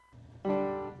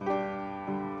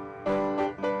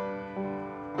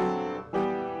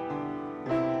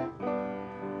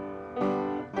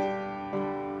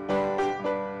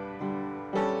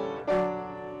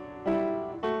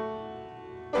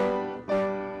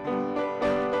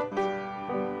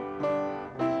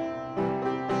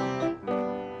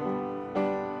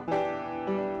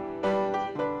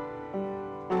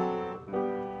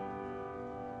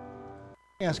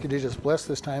ask you to just bless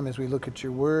this time as we look at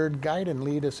your word. Guide and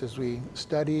lead us as we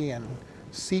study and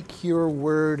seek your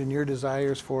word and your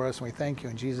desires for us. And we thank you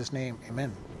in Jesus' name.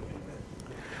 Amen.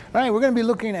 All right, we're going to be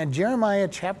looking at Jeremiah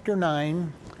chapter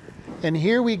 9. And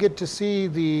here we get to see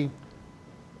the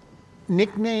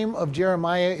nickname of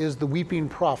Jeremiah is the weeping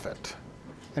prophet.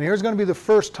 And here's going to be the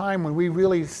first time when we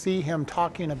really see him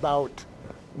talking about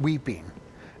weeping.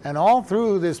 And all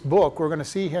through this book, we're going to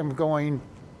see him going,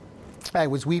 I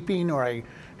was weeping, or I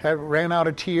ran out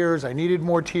of tears, I needed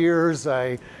more tears,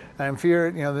 I'm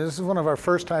feared. This is one of our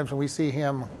first times when we see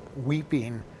him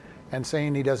weeping and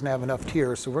saying he doesn't have enough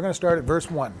tears. So we're going to start at verse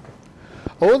 1.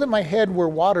 Oh, that my head were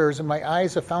waters and my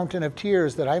eyes a fountain of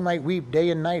tears, that I might weep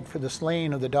day and night for the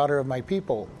slain of the daughter of my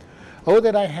people. Oh,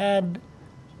 that I had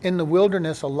in the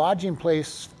wilderness a lodging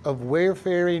place of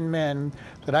wayfaring men,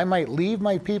 that I might leave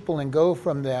my people and go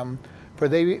from them, for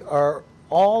they are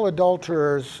all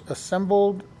adulterers,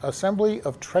 assembly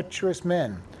of treacherous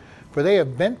men. For they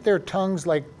have bent their tongues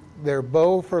like their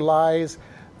bow for lies,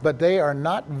 but they are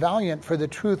not valiant for the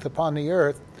truth upon the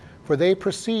earth. For they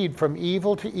proceed from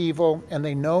evil to evil, and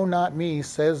they know not me,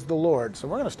 says the Lord. So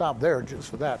we're going to stop there just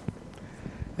for that.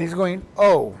 And he's going,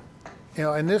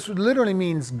 and this literally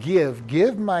means give.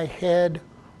 Give my head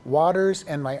waters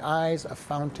and my eyes a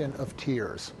fountain of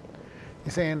tears.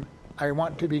 He's saying, I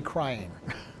want to be crying.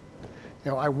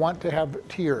 I want to have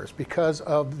tears because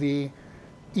of the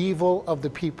evil of the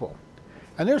people.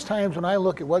 And there's times when I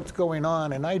look at what's going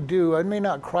on, and I may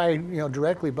not cry,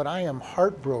 directly, but I am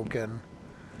heartbroken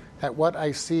at what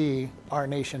I see our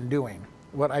nation doing,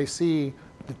 what I see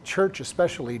the church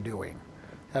especially doing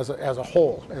as a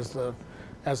whole, as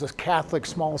a Catholic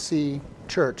small c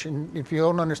church. And if you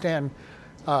don't understand,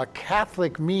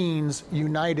 Catholic means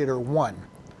united or one.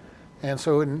 And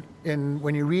so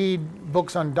when you read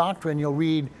books on doctrine, you'll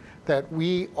read that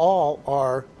we all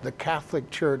are the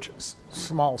Catholic Church,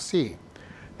 small c.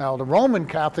 Now, the Roman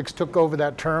Catholics took over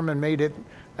that term and made it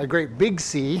a great big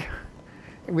C,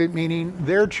 meaning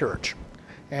their church.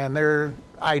 And their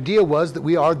idea was that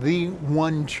we are the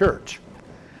one church.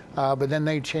 But then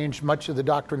they changed much of the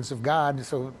doctrines of God,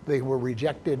 so they were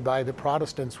rejected by the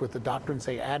Protestants with the doctrines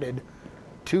they added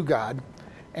to God.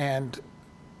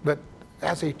 But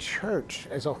as a church,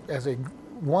 as a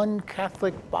one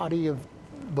Catholic body of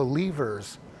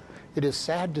believers, it is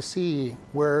sad to see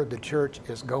where the church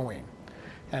is going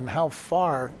and how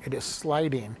far it is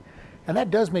sliding. And that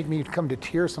does make me come to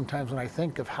tears sometimes when I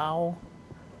think of how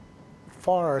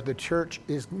far the church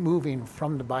is moving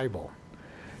from the Bible,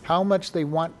 how much they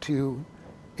want to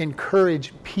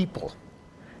encourage people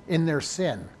in their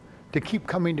sin to keep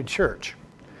coming to church.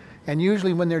 And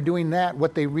usually when they're doing that,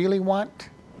 what they really want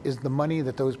is the money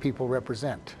that those people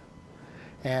represent.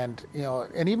 And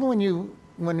and even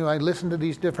when I listen to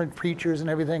these different preachers and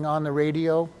everything on the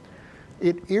radio,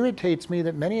 it irritates me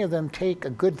that many of them take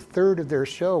a good third of their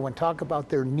show and talk about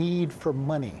their need for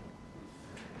money.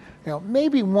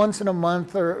 Maybe once in a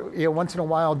month or once in a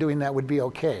while doing that would be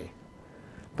okay.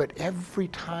 But every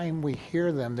time we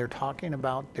hear them, they're talking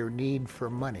about their need for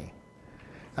money.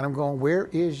 And I'm going, where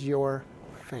is your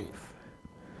faith?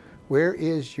 Where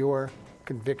is your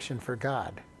conviction for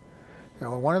God?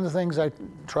 One of the things I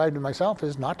tried to myself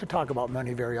is not to talk about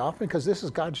money very often, because this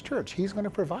is God's church. He's going to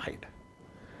provide.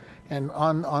 And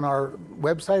on our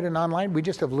website and online, we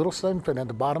just have a little snippet at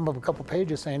the bottom of a couple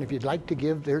pages saying, if you'd like to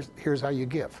give, here's how you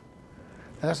give.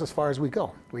 And that's as far as we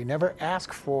go. We never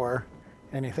ask for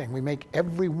anything. We make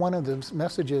every one of the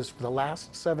messages for the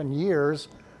last 7 years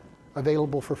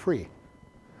available for free.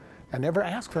 I never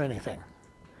ask for anything.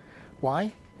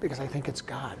 Why? Because I think it's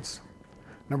God's.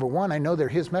 Number one, I know they're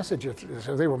His messages.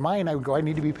 If they were mine, I would go, I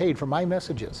need to be paid for my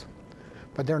messages.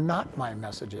 But they're not my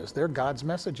messages. They're God's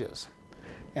messages.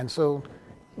 And so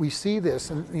we see this,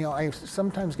 and I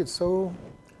sometimes get so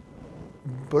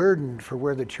burdened for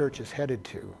where the church is heading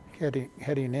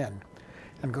in,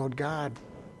 and go, God,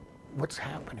 what's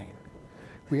happening?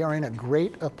 We are in a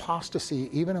great apostasy,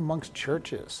 even amongst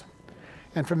churches.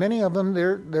 And for many of them,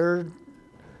 their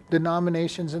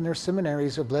denominations and their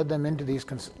seminaries have led them into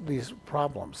these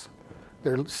problems.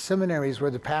 They're seminaries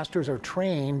where the pastors are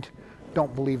trained,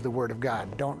 don't believe the Word of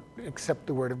God, don't accept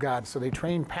the Word of God. So they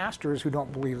train pastors who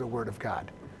don't believe the Word of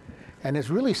God. And it's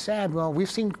really sad. Well, we've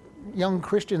seen young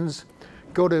Christians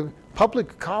go to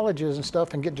public colleges and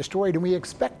stuff and get destroyed, and we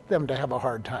expect them to have a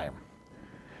hard time.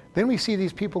 Then we see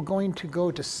these people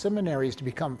go to seminaries to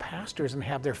become pastors and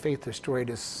have their faith destroyed.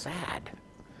 Is sad.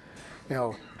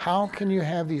 How can you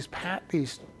have these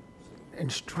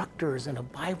instructors in a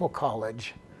Bible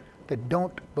college that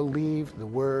don't believe the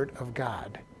Word of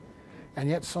God? And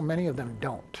yet so many of them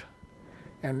don't.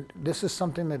 And this is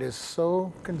something that is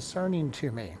so concerning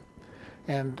to me.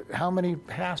 And how many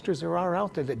pastors there are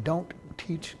out there that don't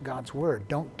teach God's word,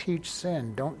 don't teach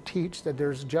sin, don't teach that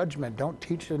there's judgment, don't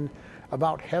teach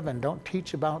about heaven, don't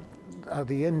teach about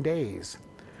the end days.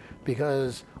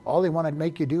 Because all they want to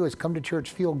make you do is come to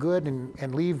church, feel good,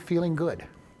 and leave feeling good.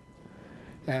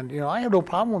 And I have no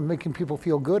problem with making people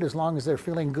feel good as long as they're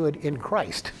feeling good in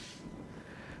Christ.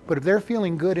 But if they're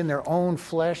feeling good in their own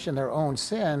flesh and their own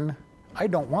sin, I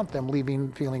don't want them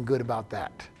leaving feeling good about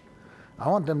that. I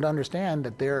want them to understand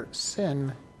that their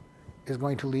sin is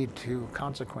going to lead to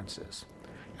consequences,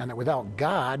 and that without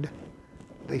God,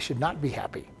 they should not be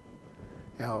happy.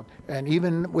 And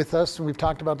even with us, and we've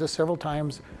talked about this several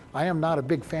times, I am not a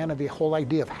big fan of the whole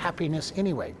idea of happiness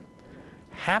anyway.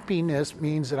 Happiness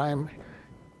means that I'm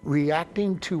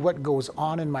reacting to what goes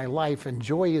on in my life, and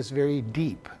joy is very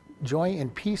deep. Joy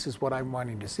and peace is what I'm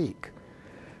wanting to seek.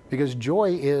 Because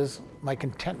joy is, my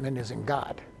contentment is in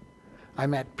God.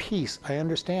 I'm at peace. I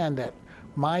understand that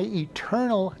my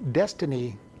eternal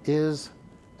destiny is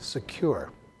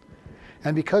secure.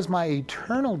 And because my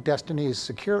eternal destiny is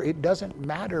secure, it doesn't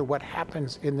matter what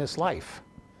happens in this life.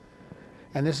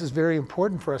 And this is very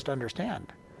important for us to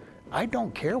understand. I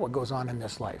don't care what goes on in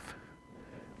this life,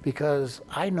 because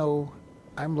I know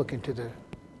I'm looking to the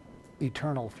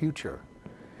eternal future.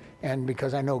 And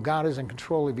because I know God is in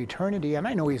control of eternity, and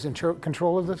I know He's in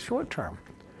control of the short term.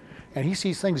 And He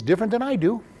sees things different than I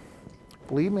do.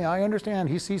 Believe me, I understand.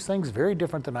 He sees things very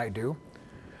different than I do,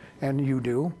 and you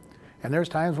do. And there's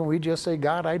times when we just say,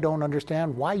 God, I don't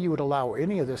understand why you would allow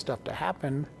any of this stuff to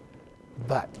happen,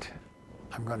 but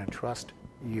I'm going to trust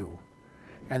you.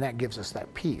 And that gives us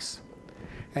that peace.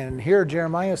 And here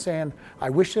Jeremiah is saying, I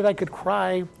wish that I could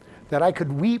cry, that I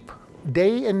could weep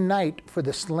day and night for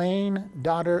the slain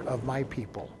daughter of my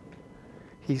people.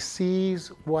 He sees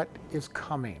what is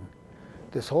coming.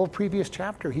 This whole previous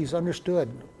chapter, he's understood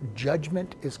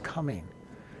judgment is coming.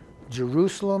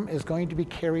 Jerusalem is going to be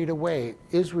carried away.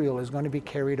 Israel is going to be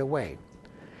carried away.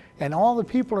 And all the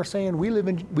people are saying, we live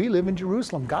in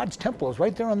Jerusalem. God's temple is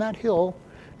right there on that hill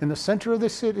in the center of the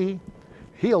city.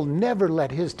 He'll never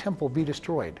let His temple be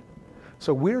destroyed.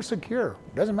 So we're secure.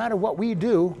 Doesn't matter what we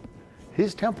do,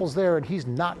 His temple's there and He's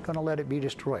not going to let it be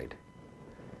destroyed.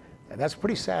 And that's a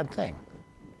pretty sad thing.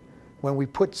 When we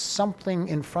put something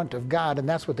in front of God, and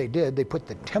that's what they did, they put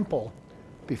the temple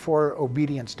before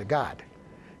obedience to God.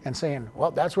 And saying,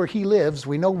 well, that's where He lives.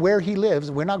 We know where He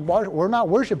lives. We're not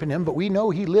worshiping Him, but we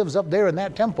know He lives up there in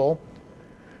that temple.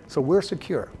 So we're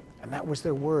secure. And that was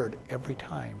their word every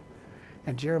time.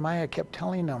 And Jeremiah kept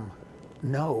telling them,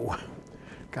 no,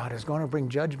 God is going to bring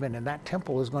judgment, and that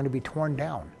temple is going to be torn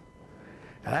down.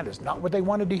 And that is not what they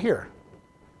wanted to hear.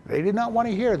 They did not want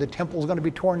to hear the temple is going to be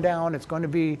torn down, it's going to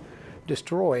be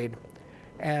destroyed.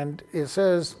 And it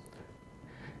says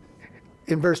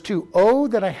in verse 2, oh,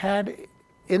 that I had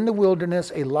in the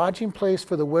wilderness a lodging place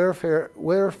for the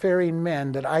wayfaring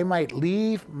men, that I might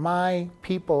leave my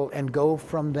people and go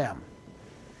from them.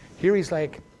 Here he's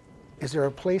like, is there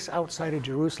a place outside of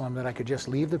Jerusalem that I could just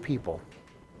leave the people?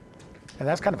 And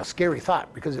that's kind of a scary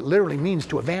thought, because it literally means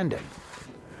to abandon.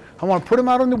 I want to put them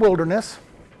out in the wilderness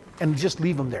and just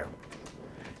leave them there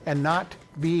and not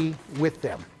be with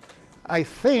them. I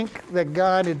think that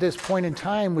God at this point in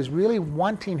time was really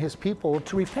wanting His people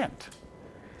to repent.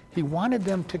 He wanted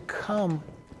them to come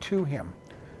to Him.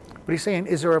 But He's saying,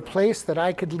 is there a place that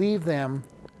I could leave them?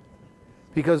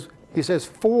 Because He says,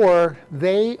 for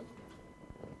they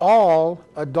all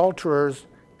adulterers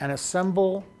and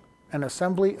an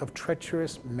assembly of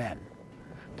treacherous men.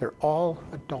 They're all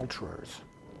adulterers.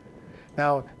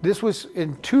 Now, this was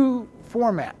in two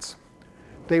formats.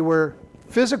 They were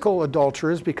physical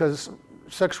adulterers because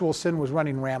sexual sin was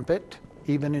running rampant,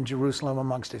 even in Jerusalem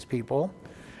amongst His people.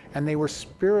 And they were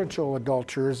spiritual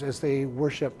adulterers as they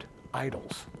worshipped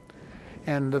idols.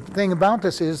 And the thing about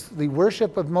this is the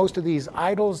worship of most of these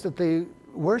idols that they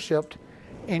worshipped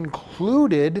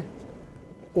included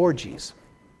orgies.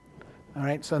 All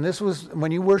right, so this was,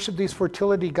 when you worship these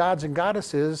fertility gods and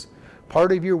goddesses,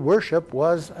 part of your worship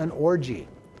was an orgy.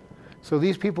 So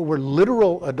these people were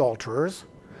literal adulterers.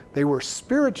 They were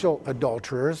spiritual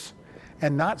adulterers,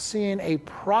 and not seeing a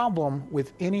problem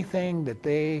with anything that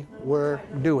they were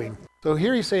doing. So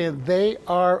here he's saying they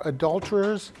are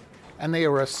adulterers, and they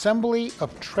are assembly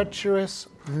of treacherous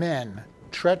men.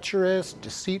 Treacherous,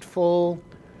 deceitful,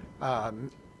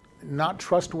 not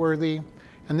trustworthy.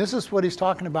 And this is what he's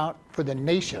talking about for the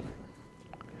nation.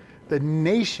 The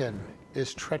nation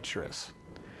is treacherous.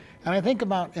 And I think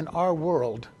about in our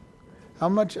world, how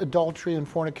much adultery and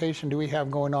fornication do we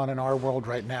have going on in our world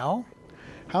right now?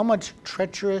 How much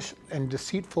treacherous and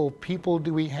deceitful people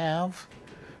do we have?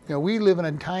 We live in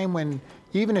a time when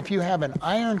even if you have an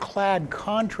ironclad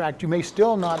contract, you may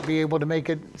still not be able to make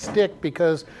it stick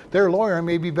because their lawyer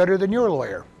may be better than your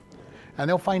lawyer. And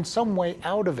they'll find some way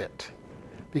out of it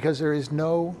because there is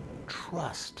no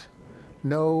trust,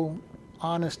 no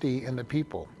honesty in the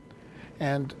people.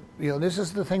 And this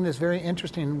is the thing that's very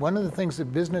interesting. One of the things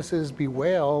that businesses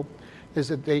bewail is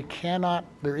that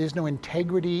there is no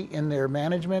integrity in their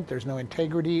management, there's no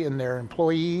integrity in their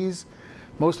employees.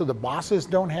 Most of the bosses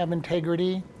don't have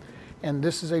integrity. And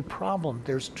this is a problem.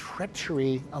 There's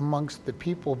treachery amongst the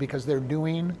people because they're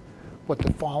doing what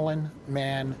the fallen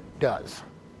man does.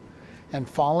 And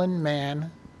fallen man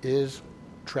is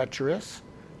treacherous,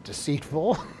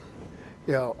 deceitful,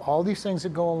 all these things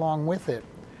that go along with it.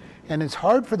 And it's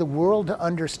hard for the world to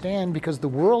understand because the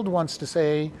world wants to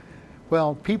say,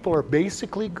 well, people are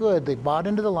basically good. They bought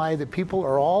into the lie that people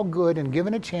are all good and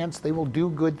given a chance, they will do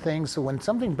good things. So when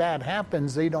something bad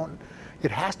happens, it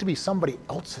has to be somebody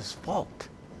else's fault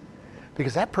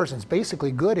because that person's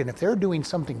basically good. And if they're doing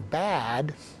something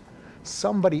bad,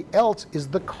 somebody else is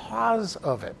the cause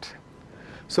of it.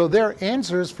 So their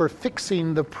answers for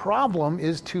fixing the problem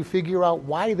is to figure out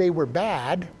why they were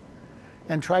bad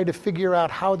and try to figure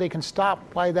out how they can stop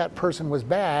why that person was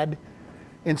bad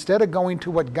instead of going to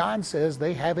what God says.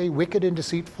 They have a wicked and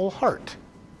deceitful heart.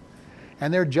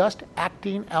 And they're just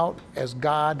acting out as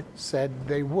God said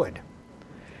they would.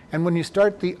 And when you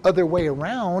start the other way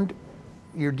around,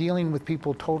 you're dealing with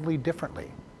people totally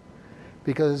differently.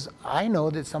 Because I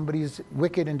know that somebody's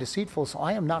wicked and deceitful, so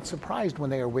I am not surprised when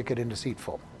they are wicked and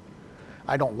deceitful.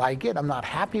 I don't like it, I'm not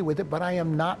happy with it, but I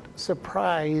am not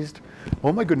surprised.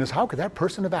 Oh my goodness, how could that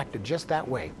person have acted just that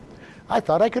way? I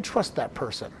thought I could trust that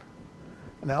person.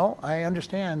 No, I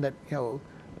understand that,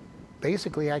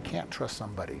 basically I can't trust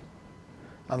somebody.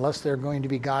 Unless they're going to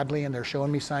be godly and they're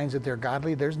showing me signs that they're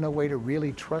godly, there's no way to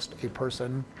really trust a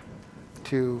person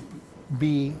to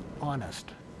be honest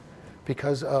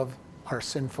because of our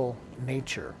sinful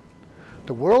nature.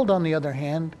 The world, on the other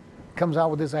hand, comes out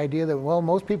with this idea that, well,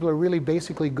 most people are really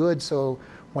basically good, so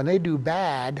when they do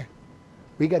bad,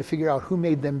 we got to figure out who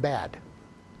made them bad.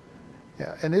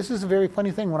 Yeah, and this is a very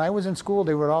funny thing. When I was in school,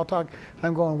 they would all talk, and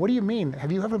I'm going, what do you mean?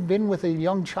 Have you ever been with a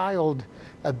young child,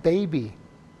 a baby?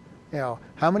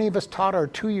 How many of us taught our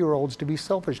 2-year-olds to be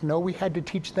selfish? No, we had to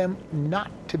teach them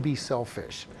not to be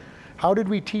selfish. How did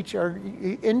we teach our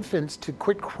infants to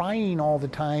quit crying all the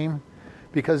time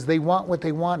because they want what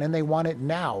they want and they want it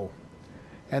now?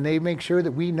 And they make sure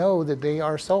that we know that they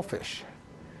are selfish.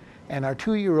 And our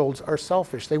 2-year-olds are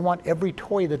selfish. They want every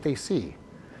toy that they see.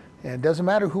 And it doesn't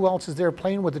matter who else is there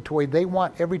playing with the toy, they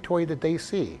want every toy that they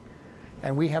see.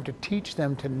 And we have to teach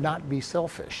them to not be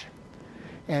selfish.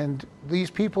 And these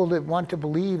people that want to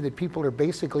believe that people are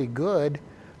basically good,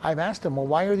 I've asked them, well,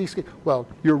 why are these good? Well,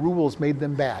 your rules made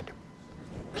them bad.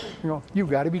 You've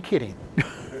got to be kidding.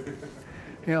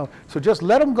 So just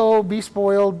let them go, be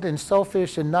spoiled and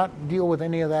selfish and not deal with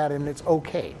any of that, and it's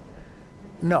okay.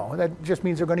 No, that just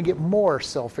means they're going to get more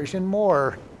selfish and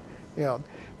more,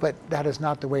 but that is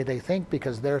not the way they think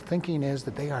because their thinking is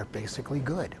that they are basically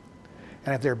good.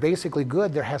 And if they're basically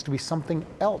good, there has to be something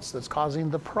else that's causing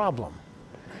the problem.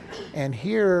 And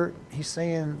here he's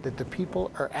saying that the people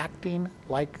are acting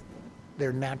like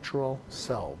their natural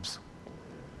selves.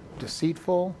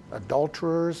 Deceitful,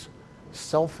 adulterers,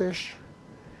 selfish.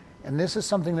 And this is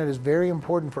something that is very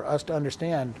important for us to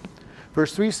understand.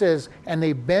 Verse 3 says, and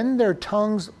they bend their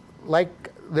tongues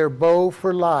like their bow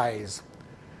for lies.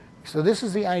 So this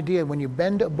is the idea. When you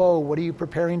bend a bow, what are you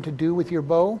preparing to do with your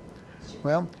bow?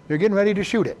 Well, you're getting ready to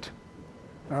shoot it.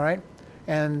 All right?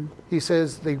 And he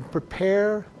says they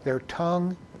prepare their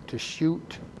tongue to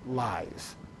shoot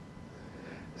lies.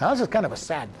 Now, this is kind of a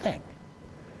sad thing.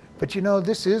 But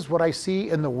this is what I see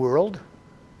in the world.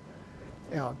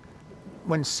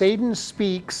 When Satan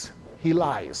speaks, he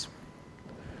lies.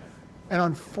 And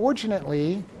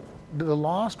unfortunately, the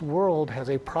lost world has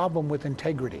a problem with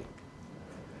integrity.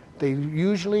 They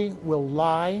usually will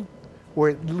lie, or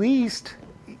at least,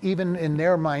 even in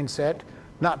their mindset,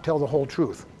 not tell the whole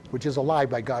truth, which is a lie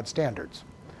by God's standards.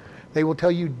 They will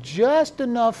tell you just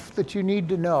enough that you need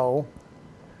to know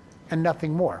and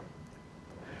nothing more.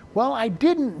 Well, I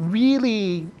didn't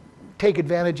really take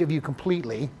advantage of you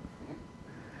completely.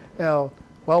 Well,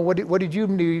 what did you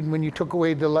need when you took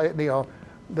away the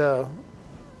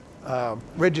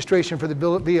registration for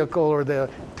the vehicle or the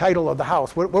title of the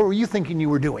house? What were you thinking you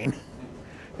were doing?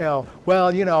 It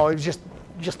was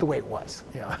just the way it was.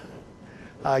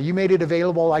 You made it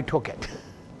available, I took it.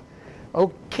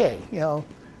 Okay,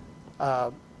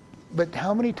 but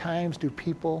how many times do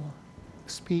people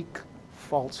speak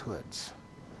falsehoods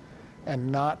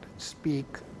and not speak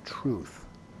truth.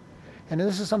 And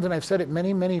this is something I've said it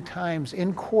many, many times.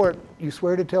 In court, you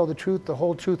swear to tell the truth, the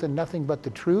whole truth, and nothing but the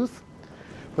truth.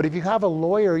 But if you have a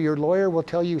lawyer, your lawyer will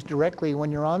tell you directly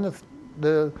when you're on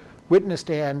the witness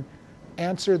stand,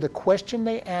 answer the question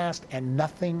they asked and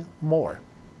nothing more.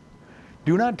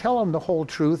 Do not tell them the whole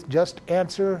truth, just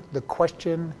answer the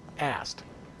question asked.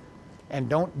 And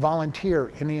don't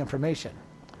volunteer any information.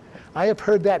 I have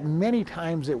heard that many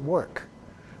times at work.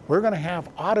 We're going to have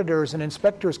auditors and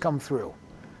inspectors come through.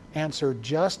 Answer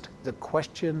just the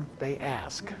question they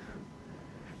ask.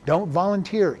 Don't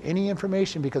volunteer any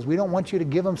information because we don't want you to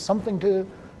give them something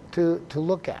to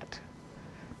look at.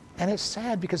 And it's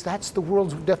sad because that's the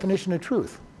world's definition of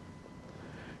truth.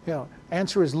 You know,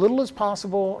 answer as little as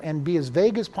possible and be as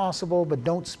vague as possible, but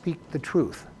don't speak the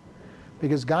truth.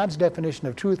 Because God's definition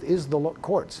of truth is the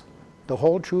courts. The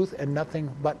whole truth and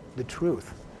nothing but the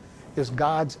truth is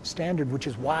God's standard, which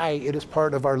is why it is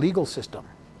part of our legal system,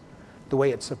 the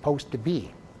way it's supposed to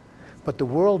be. But the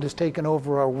world has taken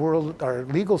over our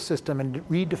legal system and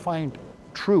redefined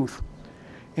truth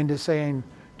into saying,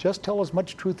 just tell as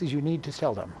much truth as you need to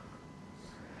tell them.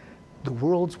 The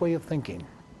world's way of thinking.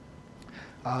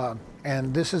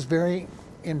 And this is very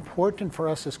important for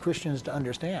us as Christians to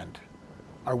understand.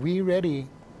 Are we ready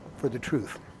for the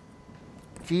truth?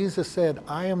 Jesus said,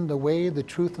 I am the way, the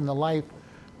truth, and the life.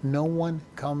 No one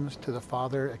comes to the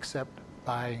Father except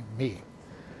by me.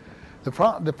 The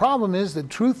problem is that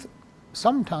truth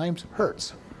sometimes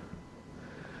hurts.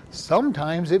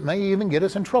 Sometimes it may even get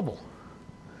us in trouble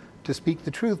to speak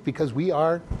the truth because we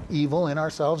are evil in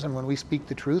ourselves, and when we speak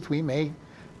the truth, we may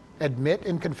admit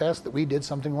and confess that we did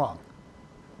something wrong,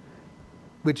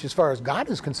 which as far as God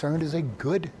is concerned is a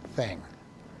good thing.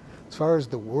 As far as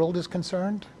the world is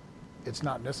concerned, it's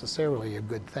not necessarily a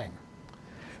good thing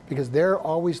because they're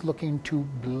always looking to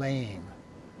blame.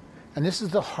 And this is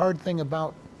the hard thing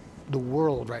about the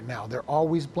world right now. They're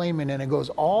always blaming, and it goes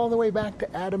all the way back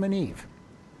to Adam and Eve.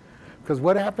 Because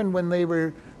what happened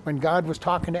when God was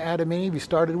talking to Adam and Eve? He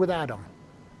started with Adam.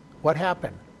 What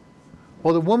happened?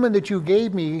 Well, the woman that you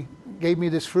gave me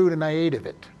this fruit and I ate of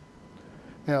it.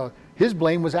 You know, his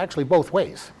blame was actually both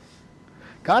ways.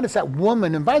 God, it's that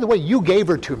woman, and by the way, you gave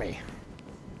her to me.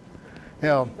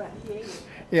 You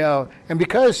know, and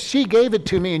because she gave it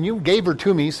to me and you gave her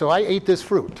to me, so I ate this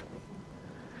fruit.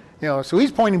 You know, so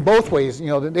he's pointing both ways. You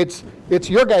know, it's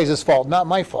your guys' fault, not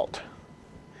my fault.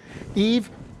 Eve,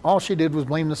 all she did was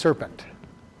blame the serpent.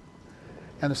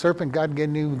 And the serpent, God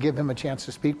didn't give him a chance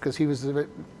to speak because he was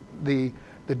the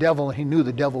devil, and he knew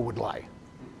the devil would lie.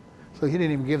 So he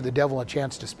didn't even give the devil a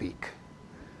chance to speak.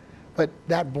 But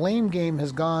that blame game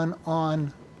has gone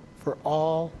on for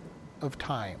all of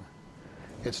time.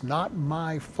 It's not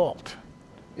my fault.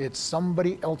 It's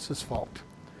somebody else's fault.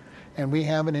 And we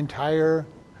have an entire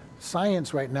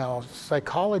science right now,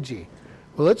 psychology.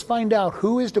 Well, let's find out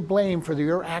who is to blame for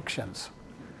your actions.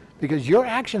 Because your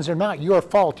actions are not your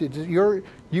fault. You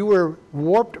were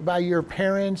warped by your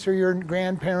parents or your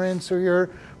grandparents or your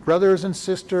brothers and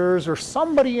sisters, or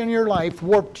somebody in your life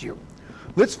warped you.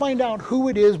 Let's find out who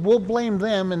it is. We'll blame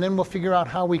them, and then we'll figure out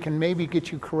how we can maybe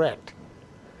get you correct.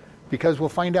 Because we'll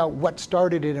find out what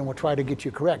started it, and we'll try to get you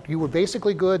correct. You were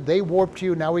basically good. They warped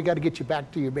you. Now we got to get you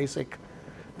back to your basic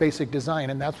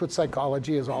design, and that's what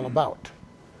psychology is all about.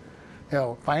 You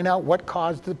know, find out what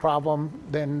caused the problem,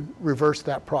 then reverse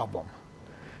that problem.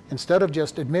 Instead of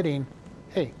just admitting,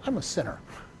 hey, I'm a sinner.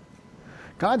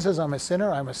 God says I'm a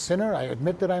sinner. I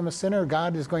admit that I'm a sinner.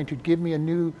 God is going to give me a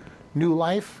new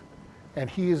life, and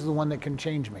he is the one that can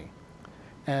change me.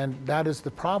 And that is the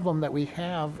problem that we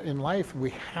have in life. We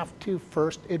have to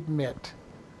first admit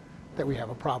that we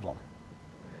have a problem.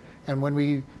 And when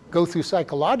we go through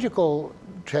psychological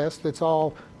tests, it's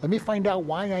all, let me find out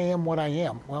why I am what I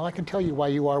am. Well, I can tell you why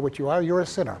you are what you are. You're a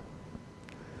sinner.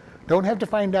 Don't have to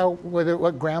find out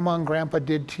what grandma and grandpa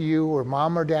did to you, or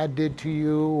mom or dad did to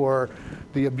you, or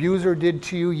the abuser did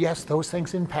to you. Yes, those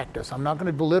things impact us. I'm not going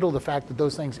to belittle the fact that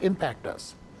those things impact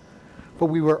us. But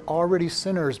we were already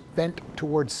sinners bent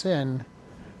towards sin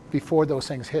before those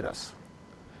things hit us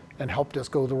and helped us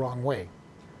go the wrong way.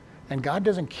 And God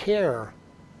doesn't care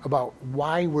about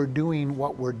why we're doing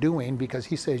what we're doing, because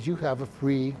he says you have a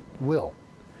free will.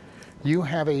 You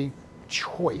have a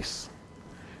choice.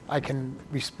 I can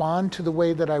respond to the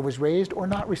way that I was raised or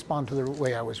not respond to the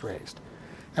way I was raised.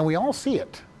 And we all see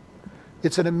it.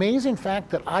 It's an amazing fact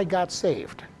that I got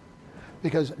saved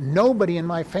because nobody in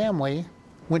my family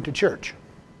went to church.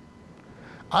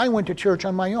 I went to church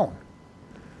on my own.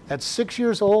 At 6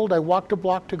 years old, I walked a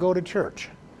block to go to church.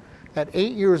 At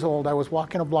 8 years old, I was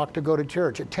walking a block to go to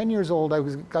church. At 10 years old, I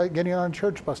was getting on a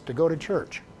church bus to go to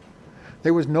church.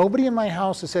 There was nobody in my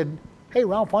house that said, hey,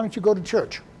 Ralph, why don't you go to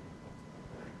church?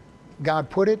 God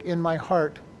put it in my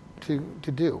heart to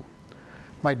do.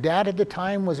 My dad at the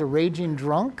time was a raging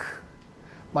drunk.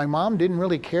 My mom didn't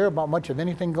really care about much of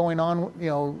anything going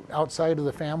on, outside of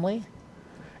the family,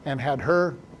 and had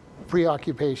her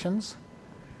preoccupations.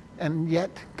 And yet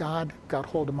God got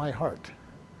hold of my heart.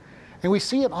 And we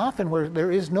see it often where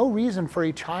there is no reason for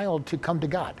a child to come to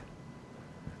God.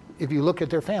 If you look at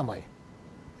their family,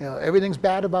 everything's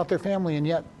bad about their family, and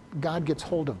yet God gets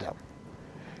hold of them.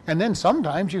 And then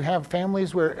sometimes you have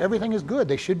families where everything is good.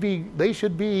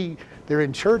 They're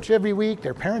in church every week.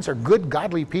 Their parents are good,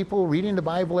 godly people, reading the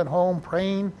Bible at home,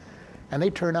 praying, and they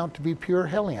turn out to be pure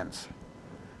hellions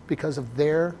because of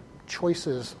their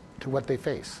choices to what they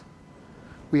face.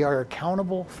 We are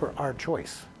accountable for our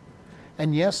choice.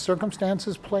 And yes,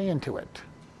 circumstances play into it.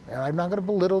 And I'm not going to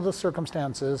belittle the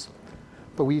circumstances,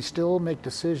 but we still make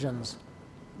decisions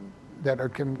that are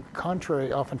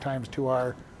contrary oftentimes to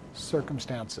our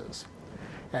circumstances.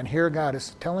 And here God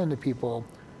is telling the people,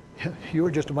 you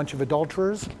are just a bunch of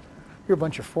adulterers, you're a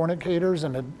bunch of fornicators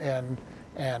and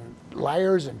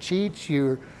liars and cheats,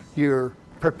 you're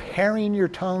preparing your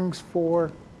tongues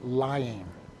for lying.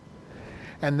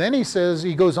 And then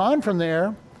he goes on from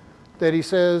there, that he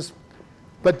says,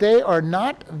 but they are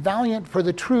not valiant for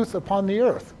the truth upon the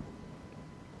earth.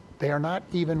 They are not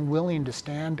even willing to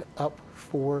stand up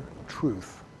for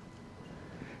truth.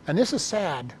 And this is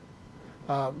sad,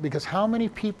 because how many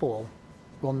people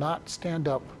will not stand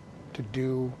up to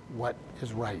do what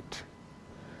is right?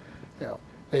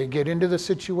 They get into the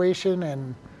situation,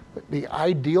 and the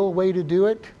ideal way to do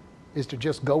it is to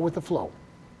just go with the flow.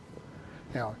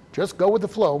 Just go with the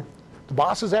flow. The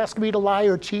boss is asking me to lie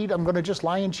or cheat. I'm going to just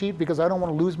lie and cheat because I don't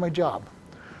want to lose my job.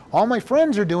 All my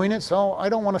friends are doing it, so I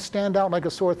don't want to stand out like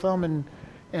a sore thumb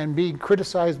and be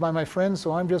criticized by my friends,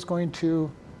 so I'm just going to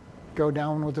go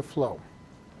down with the flow.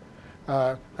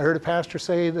 I heard a pastor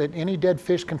say that any dead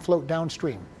fish can float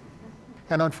downstream.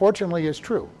 And unfortunately, it's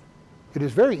true. It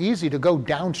is very easy to go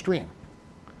downstream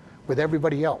with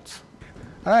everybody else.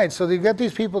 All right, so you've got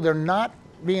these people, they're not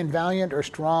being valiant or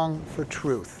strong for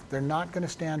truth. They're not going to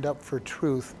stand up for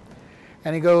truth.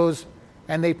 And he goes,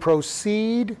 and they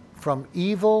proceed from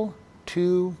evil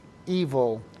to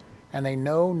evil, and they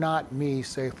know not me,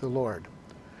 saith the Lord.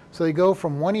 So they go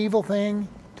from one evil thing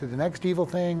to the next evil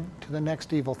thing to the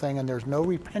next evil thing, and there's no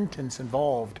repentance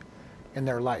involved in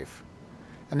their life.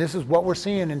 And this is what we're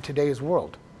seeing in today's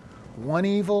world. One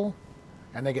evil,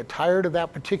 and they get tired of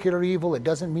that particular evil. It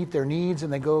doesn't meet their needs,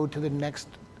 and they go to the next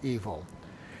evil.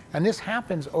 And this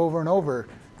happens over and over.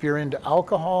 If you're into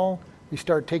alcohol, you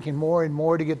start taking more and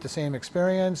more to get the same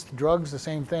experience. Drugs, the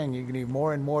same thing. You need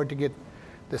more and more to get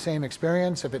the same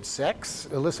experience. If it's sex,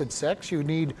 illicit sex, you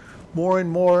need more and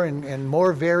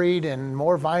more varied and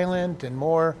more violent and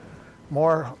more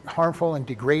harmful and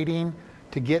degrading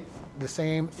to get the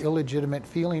same illegitimate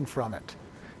feeling from it.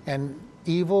 And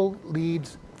evil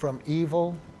leads from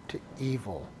evil,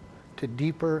 to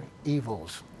deeper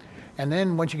evils. And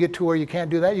then once you get to where you can't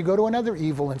do that, you go to another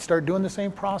evil and start doing the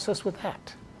same process with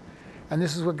that. And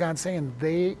this is what God's saying.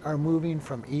 They are moving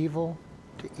from evil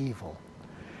to evil.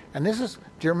 And do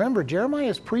you remember, Jeremiah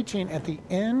is preaching at the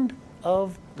end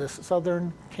of the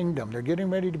southern kingdom. They're getting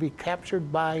ready to be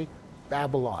captured by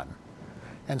Babylon.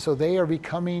 And so they are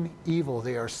becoming evil.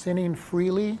 They are sinning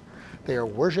freely. They are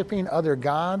worshiping other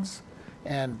gods.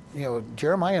 And,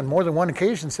 Jeremiah on more than one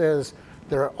occasion says,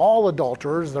 they're all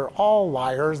adulterers, they're all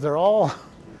liars, they're all,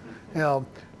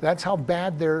 that's how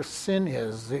bad their sin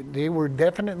is. They were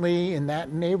definitely in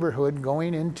that neighborhood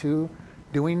going into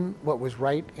doing what was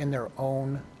right in their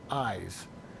own eyes.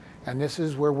 And this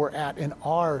is where we're at in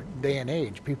our day and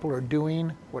age. People are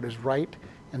doing what is right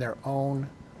in their own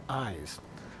eyes.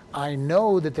 I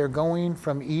know that they're going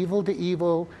from evil to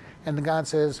evil, and God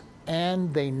says,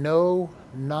 and they know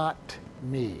not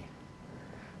me.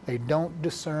 They don't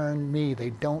discern me. They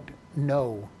don't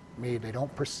know me. They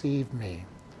don't perceive me.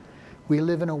 We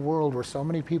live in a world where so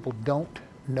many people don't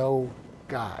know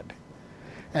God.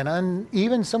 And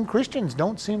even some Christians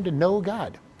don't seem to know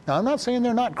God. Now, I'm not saying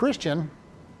they're not Christian.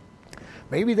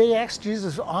 Maybe they asked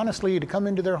Jesus honestly to come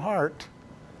into their heart,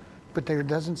 but there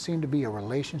doesn't seem to be a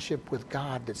relationship with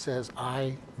God that says,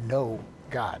 I know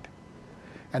God.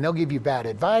 And they'll give you bad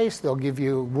advice. They'll give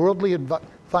you worldly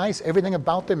advice. Everything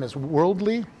about them is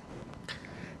worldly.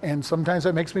 And sometimes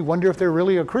that makes me wonder if they're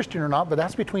really a Christian or not, but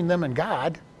that's between them and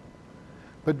God.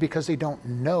 But because they don't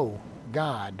know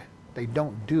God, they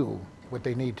don't do what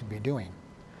they need to be doing.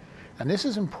 And this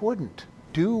is important.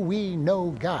 Do we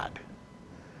know God?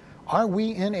 Are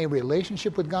we in a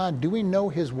relationship with God? Do we know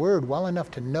His Word well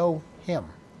enough to know Him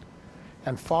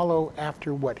and follow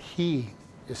after what He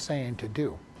is saying to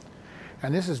do?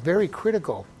 And this is very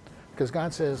critical because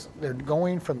God says they're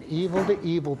going from evil to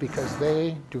evil because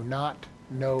they do not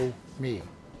know me.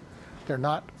 They're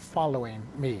not following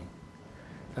me.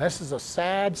 And this is a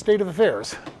sad state of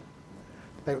affairs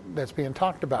that's being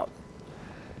talked about.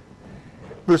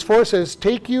 Verse 4 says,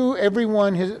 Take you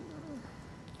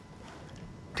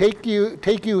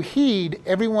heed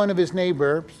every one of his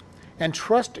neighbors, and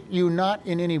trust you not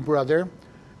in any brother,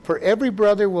 for every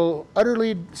brother will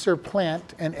utterly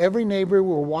supplant, and every neighbor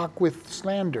will walk with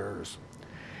slanderers.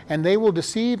 And they will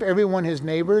deceive everyone his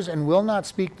neighbors, and will not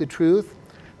speak the truth.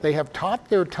 They have taught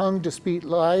their tongue to speak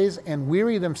lies, and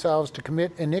weary themselves to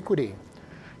commit iniquity.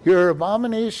 Your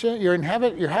abomination, your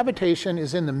habitation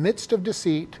is in the midst of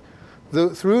deceit.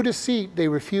 Through deceit they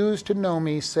refuse to know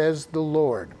me, says the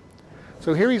Lord.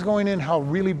 So here he's going in how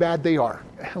really bad they are.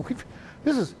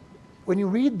 This is, when you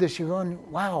read this, you're going,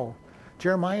 wow,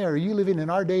 Jeremiah, are you living in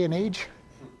our day and age?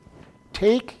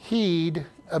 Take heed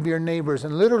of your neighbors.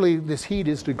 And literally this heed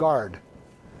is to guard.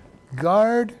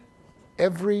 Guard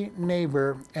every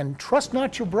neighbor and trust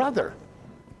not your brother.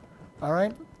 All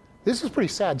right? This is pretty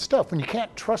sad stuff when you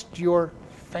can't trust your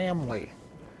family.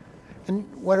 And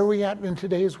what are we at in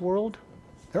today's world?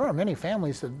 There are many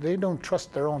families that they don't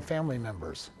trust their own family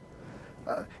members.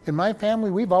 In my family,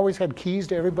 we've always had keys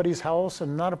to everybody's house,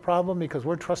 and not a problem because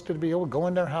we're trusted to be able to go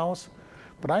in their house.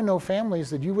 But I know families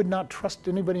that you would not trust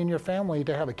anybody in your family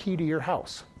to have a key to your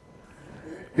house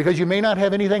because you may not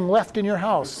have anything left in your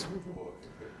house.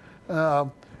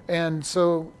 And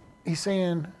so he's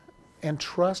saying, and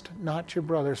trust not your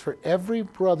brothers, for every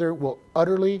brother will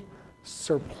utterly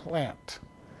supplant.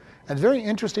 And it's very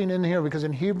interesting in here because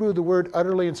in Hebrew the word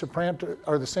utterly and supplant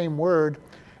are the same word,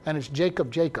 and it's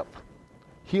Jacob,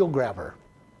 heel grabber,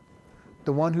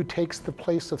 the one who takes the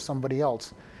place of somebody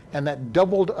else. And that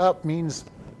doubled up means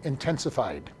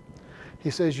intensified. He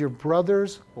says your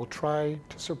brothers will try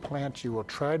to supplant you, will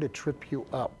try to trip you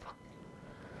up.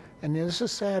 And this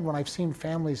is sad when I've seen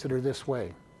families that are this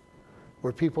way,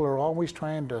 where people are always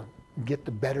trying to get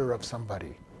the better of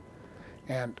somebody.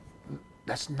 And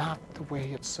that's not the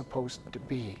way it's supposed to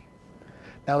be.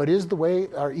 Now, it is the way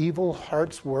our evil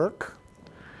hearts work.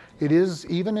 It is,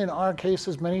 even in our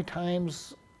cases, many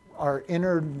times our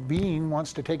inner being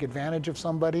wants to take advantage of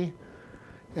somebody.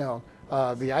 You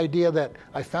know, the idea that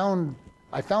I found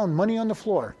money on the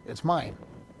floor, it's mine.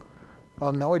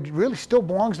 Well, no, it really still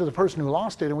belongs to the person who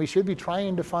lost it, and we should be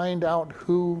trying to find out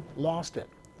who lost it.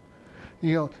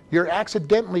 You know, you're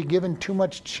accidentally given too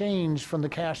much change from the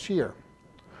cashier.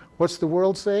 What's the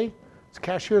world say? It's the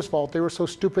cashier's fault. They were so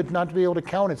stupid not to be able to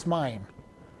count, it's mine.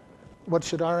 What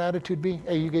should our attitude be?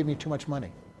 Hey, you gave me too much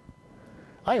money.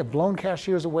 I have blown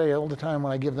cashiers away all the time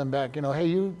when I give them back. You know, hey,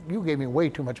 you gave me way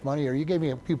too much money, or you gave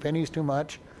me a few pennies too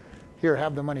much. Here,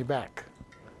 have the money back.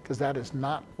 Because that is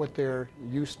not what they're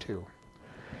used to.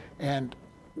 And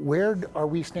where are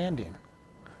we standing?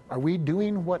 Are we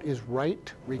doing what is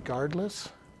right regardless?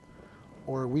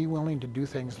 Or are we willing to do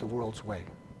things the world's way?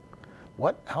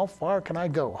 How far can I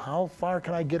go? How far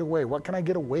can I get away? What can I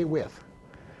get away with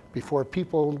before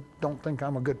people don't think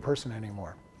I'm a good person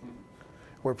anymore?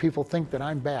 Where people think that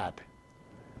I'm bad.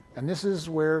 And this is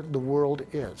where the world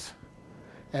is.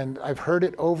 And I've heard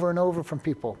it over and over from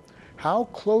people. How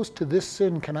close to this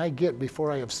sin can I get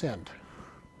before I have sinned?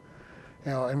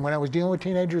 You know, and when I was dealing with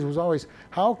teenagers, it was always,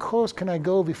 how close can I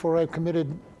go before I've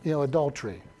committed,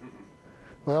 adultery?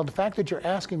 Well, the fact that you're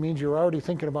asking means you're already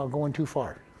thinking about going too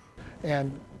far.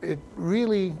 And it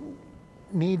really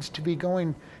needs to be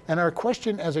going, and our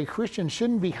question as a Christian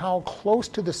shouldn't be how close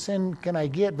to the sin can I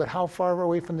get, but how far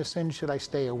away from the sin should I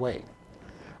stay away?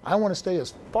 I want to stay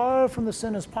as far from the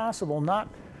sin as possible, not,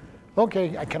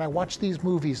 okay, can I watch these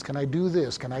movies? Can I do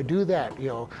this? Can I do that?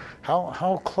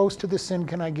 How close to the sin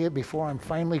can I get before I'm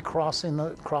finally crossing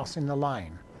the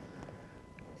line?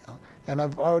 And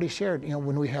I've already shared,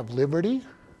 when we have liberty,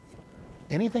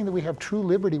 anything that we have true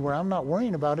liberty where I'm not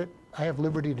worrying about it, I have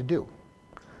liberty to do.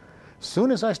 As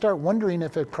soon as I start wondering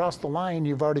if it crossed the line,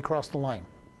 you've already crossed the line.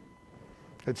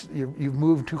 You've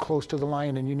moved too close to the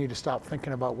line, and you need to stop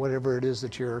thinking about whatever it is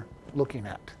that you're looking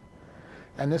at.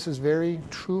 And this is very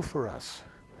true for us.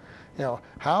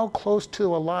 How close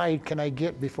to a lie can I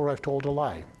get before I've told a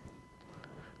lie?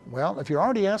 Well, if you're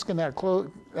already asking that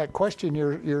question,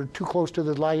 you're too close to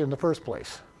the lie in the first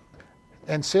place.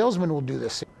 And salesmen will do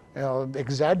this.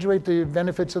 Exaggerate the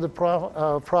benefits of the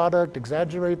product,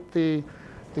 exaggerate the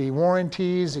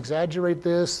warranties, exaggerate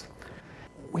this.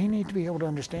 We need to be able to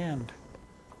understand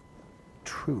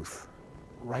truth,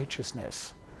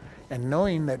 righteousness, and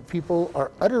knowing that people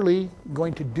are utterly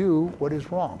going to do what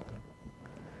is wrong,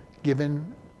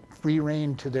 given free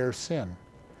rein to their sin.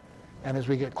 And as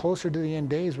we get closer to the end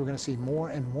days, we're going to see more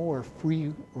and more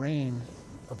free rein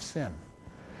of sin.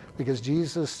 Because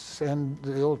Jesus and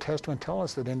the Old Testament tell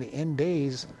us that in the end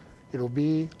days, it'll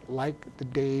be like the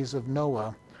days of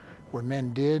Noah, where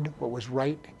men did what was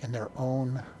right in their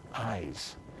own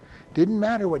eyes. Didn't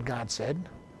matter what God said,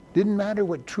 didn't matter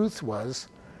what truth was,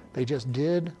 they just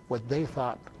did what they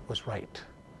thought was right.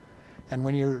 And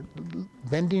when you're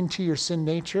bending to your sin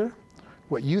nature,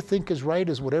 what you think is right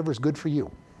is whatever is good for you.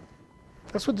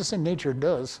 That's what the sin nature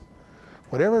does.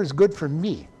 Whatever is good for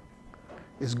me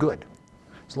is good.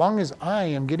 As long as I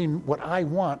am getting what I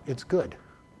want, it's good.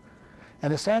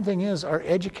 And the sad thing is, our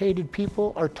educated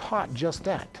people are taught just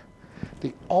that.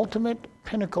 The ultimate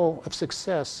pinnacle of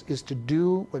success is to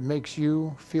do what makes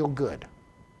you feel good.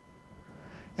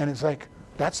 And it's like,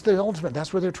 that's the ultimate,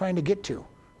 that's where they're trying to get to.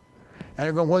 And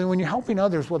they're going, well, when you're helping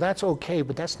others, well, that's okay,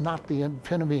 but that's not the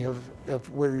epitome of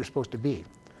where you're supposed to be.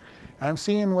 And I'm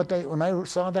seeing when I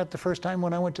saw that the first time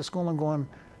when I went to school, I'm going,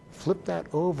 flip that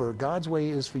over. God's way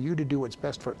is for you to do what's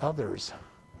best for others,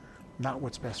 not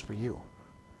what's best for you.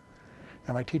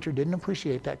 And my teacher didn't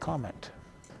appreciate that comment.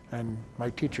 And my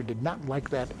teacher did not like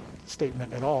that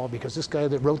statement at all, because this guy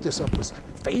that wrote this up was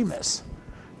famous.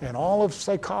 And all of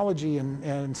psychology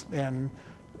and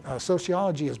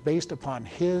sociology is based upon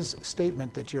his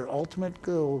statement that your ultimate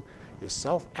goal is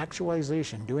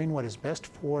self-actualization, doing what is best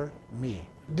for me.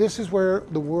 This is where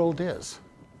the world is.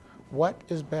 What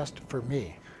is best for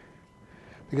me?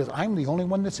 Because I'm the only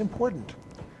one that's important.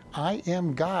 I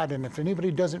am God, and if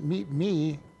anybody doesn't meet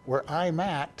me where I'm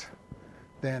at,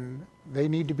 then they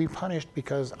need to be punished,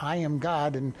 because I am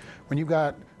God. And when you've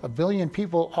got a billion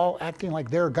people all acting like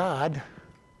they're God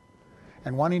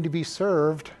and wanting to be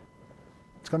served,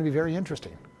 it's going to be very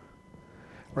interesting.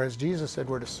 Whereas Jesus said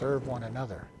we're to serve one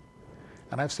another.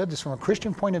 And I've said this from a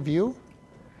Christian point of view.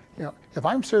 You know, if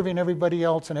I'm serving everybody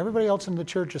else and everybody else in the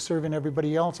church is serving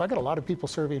everybody else, I got a lot of people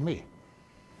serving me.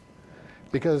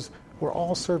 Because we're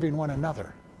all serving one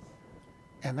another.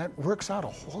 And that works out a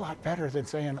whole lot better than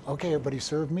saying, okay, everybody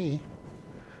serve me.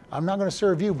 I'm not going to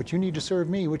serve you, but you need to serve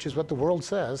me, which is what the world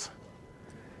says.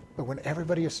 But when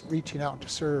everybody is reaching out to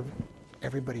serve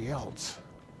everybody else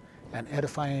and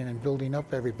edifying and building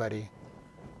up everybody,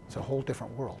 it's a whole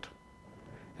different world.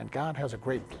 And God has a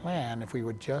great plan if we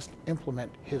would just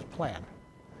implement his plan.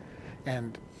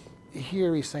 And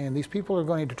here he's saying these people are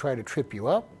going to try to trip you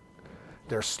up.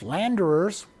 They're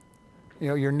slanderers. You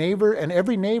know, your neighbor, and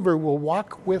every neighbor will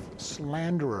walk with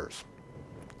slanderers.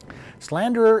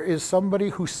 Slanderer is somebody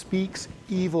who speaks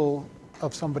evil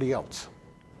of somebody else.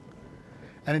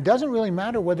 And it doesn't really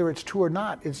matter whether it's true or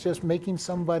not, it's just making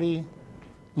somebody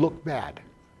look bad.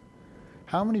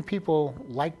 How many people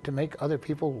like to make other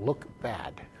people look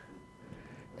bad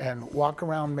and walk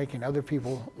around making other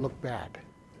people look bad?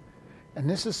 And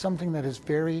this is something that is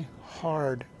very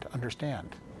hard to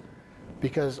understand,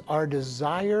 because our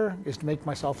desire is to make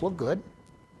myself look good.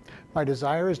 My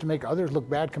desire is to make others look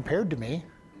bad compared to me.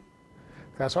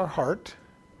 That's our heart.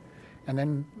 And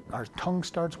then our tongue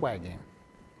starts wagging.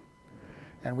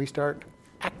 And we start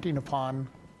acting upon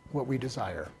what we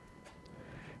desire.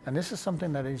 And this is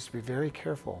something that needs to be very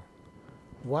careful.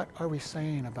 What are we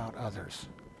saying about others?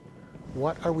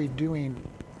 What are we doing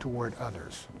toward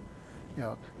others? You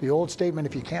know, the old statement,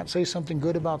 if you can't say something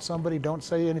good about somebody, don't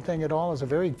say anything at all, is a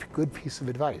very good piece of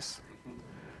advice.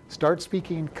 Start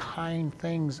speaking kind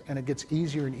things, and it gets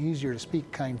easier and easier to speak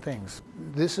kind things.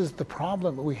 This is the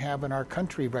problem that we have in our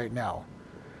country right now.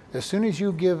 As soon as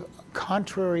you give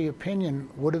contrary opinion,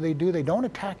 what do? They don't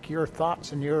attack your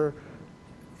thoughts and your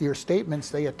statements,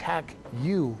 they attack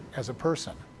you as a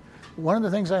person. One of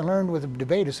the things I learned with a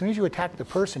debate, as soon as you attack the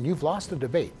person, you've lost the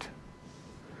debate.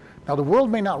 Now, the world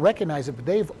may not recognize it, but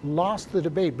they've lost the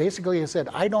debate. Basically, it said,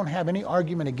 I don't have any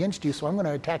argument against you, so I'm going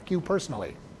to attack you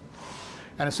personally.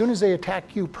 And as soon as they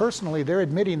attack you personally, they're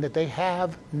admitting that they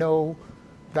have no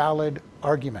valid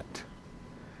argument.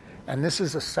 And this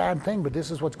is a sad thing, but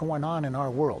this is what's going on in our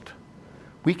world.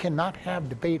 We cannot have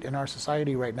debate in our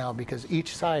society right now because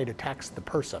each side attacks the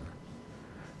person.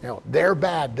 You know, they're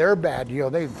bad. You know,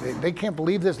 they can't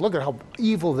believe this. Look at how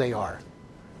evil they are.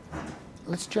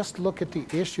 Let's just look at the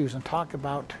issues and talk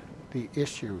about the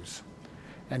issues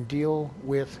and deal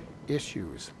with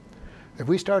issues. If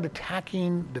we start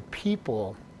attacking the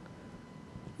people,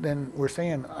 then we're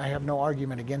saying, I have no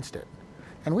argument against it.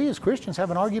 And we as Christians have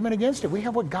an argument against it. We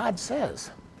have what God says.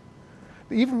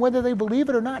 Even whether they believe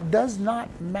it or not does not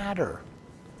matter.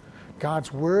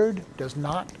 God's word does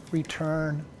not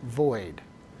return void.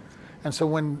 And so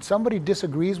when somebody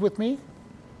disagrees with me,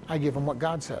 I give them what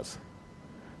God says.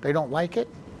 They don't like it,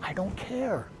 I don't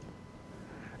care.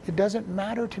 It doesn't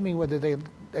matter to me whether they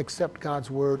accept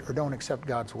God's word or don't accept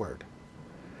God's word.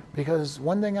 Because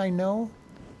one thing I know,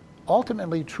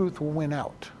 ultimately truth will win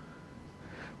out.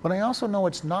 But I also know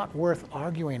it's not worth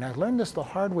arguing. I learned this the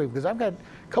hard way because I've got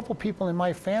a couple people in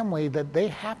my family that they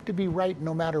have to be right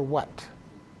no matter what.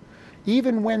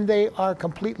 Even when they are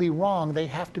completely wrong, they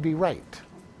have to be right.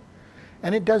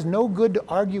 And it does no good to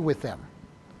argue with them.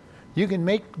 You can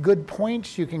make good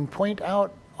points, you can point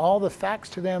out all the facts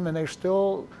to them, and they're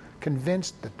still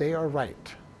convinced that they are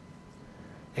right.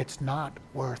 It's not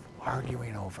worth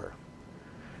arguing over.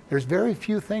 There's very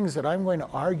few things that I'm going to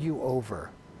argue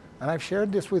over. And I've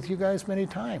shared this with you guys many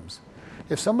times.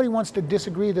 If somebody wants to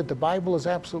disagree that the Bible is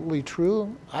absolutely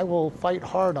true, I will fight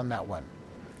hard on that one.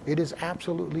 It is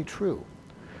absolutely true.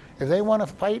 If they want to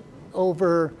fight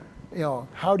over,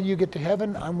 how do you get to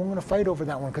heaven? I'm going to fight over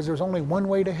that one because there's only one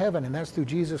way to heaven, and that's through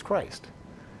Jesus Christ.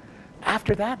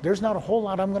 After that, there's not a whole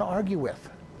lot I'm going to argue with.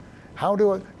 How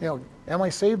do am I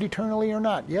saved eternally or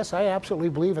not? Yes, I absolutely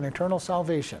believe in eternal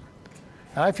salvation.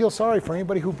 And I feel sorry for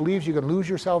anybody who believes you can lose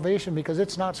your salvation because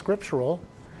it's not scriptural,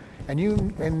 and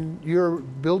you're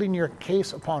building your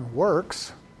case upon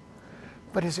works.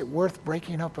 But is it worth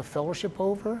breaking up a fellowship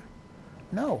over?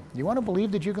 No. You want to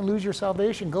believe that you can lose your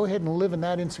salvation? Go ahead and live in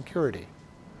that insecurity.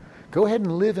 Go ahead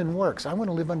and live in works. I want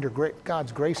to live under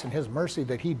God's grace and His mercy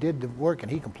that He did the work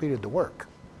and He completed the work.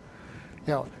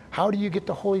 How do you get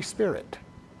the Holy Spirit?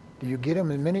 Do you get Him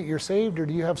the minute you're saved, or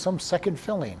do you have some second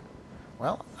filling?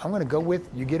 Well, I'm going to go with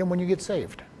you get Him when you get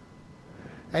saved.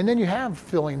 And then you have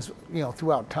fillings,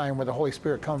 throughout time where the Holy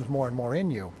Spirit comes more and more in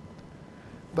you.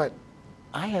 But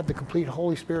I have the complete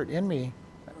Holy Spirit in me,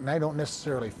 and I don't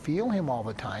necessarily feel Him all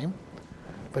the time,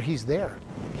 but He's there.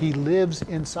 He lives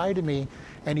inside of me,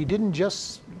 and He didn't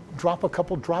just drop a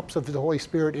couple drops of the Holy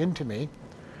Spirit into me.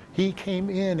 He came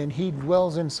in and He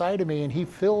dwells inside of me and He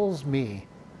fills me.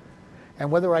 And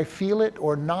whether I feel it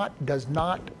or not does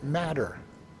not matter.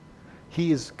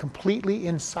 He is completely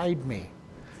inside me.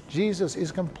 Jesus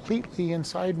is completely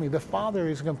inside me. The Father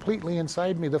is completely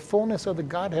inside me. The fullness of the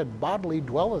Godhead bodily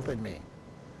dwelleth in me.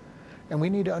 And we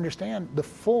need to understand the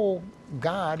full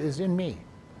God is in me.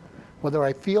 Whether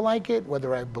I feel like it,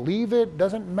 whether I believe it,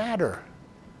 doesn't matter.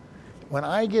 When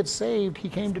I get saved, He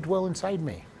came to dwell inside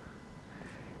me.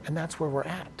 And that's where we're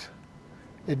at.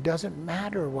 It doesn't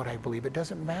matter what I believe. It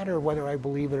doesn't matter whether I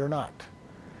believe it or not.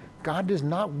 God is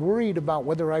not worried about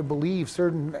whether I believe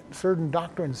certain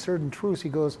doctrines, certain truths. He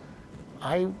goes,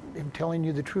 I am telling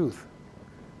you the truth.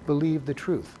 Believe the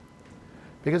truth.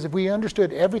 Because if we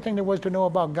understood everything there was to know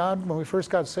about God when we first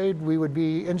got saved, we would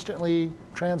be instantly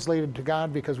translated to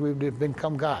God because we would have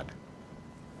become God.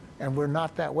 And we're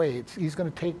not that way. He's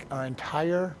going to take our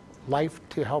entire life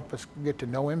to help us get to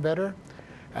know Him better.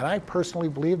 And I personally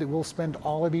believe that we'll spend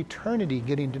all of eternity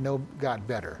getting to know God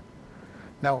better.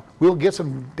 Now, we'll get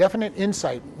some definite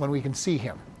insight when we can see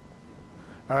Him.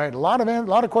 All right, a lot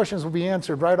of questions will be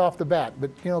answered right off the bat,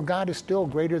 but God is still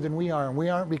greater than we are, and we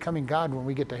aren't becoming God when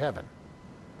we get to heaven.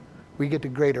 We get to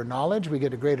greater knowledge, we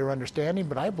get to greater understanding,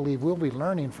 but I believe we'll be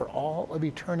learning for all of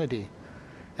eternity.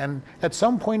 And at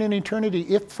some point in eternity,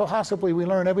 if possibly we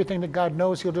learn everything that God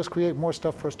knows, He'll just create more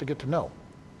stuff for us to get to know.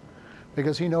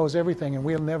 Because He knows everything, and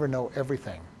we'll never know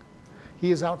everything.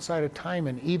 He is outside of time,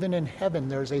 and even in heaven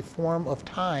there's a form of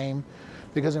time,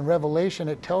 because in Revelation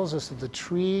it tells us that the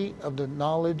tree of the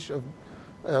knowledge of,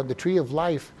 the tree of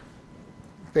life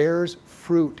bears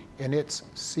fruit in its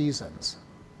seasons.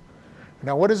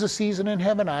 Now what is a season in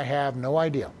heaven? I have no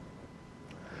idea.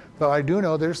 But I do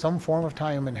know there's some form of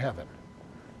time in heaven.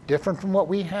 Different from what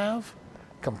we have,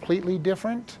 completely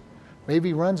different.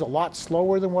 Maybe runs a lot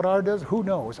slower than what ours does. Who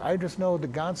knows? I just know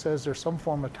that God says there's some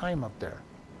form of time up there.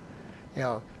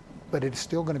 But it's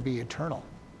still going to be eternal.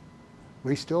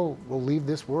 We still will leave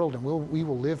this world and we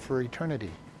will live for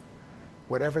eternity,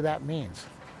 whatever that means.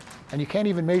 And you can't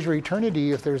even measure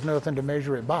eternity if there's nothing to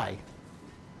measure it by.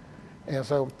 And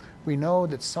so we know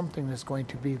that something is going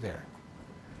to be there.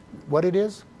 What it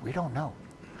is, we don't know.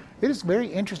 It is very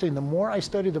interesting. The more I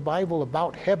study the Bible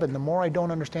about heaven, the more I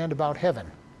don't understand about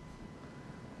heaven.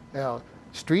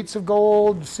 Streets of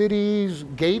gold, cities,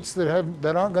 gates that aren't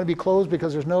going to be closed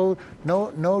because there's no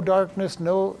darkness,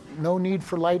 no need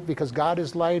for light because God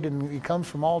is light and He comes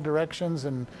from all directions,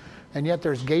 and yet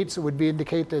there's gates that would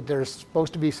indicate that there's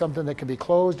supposed to be something that can be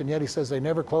closed, and yet He says they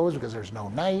never close because there's no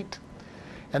night,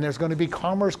 and there's going to be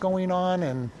commerce going on,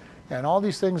 and all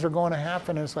these things are going to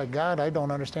happen, and it's like, God, I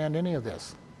don't understand any of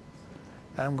this.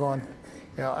 And I'm going,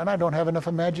 and I don't have enough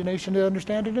imagination to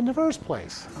understand it in the first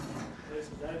place.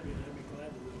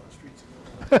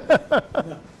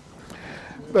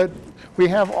 But we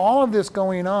have all of this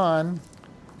going on,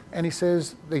 and he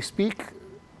says they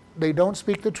don't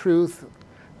speak the truth,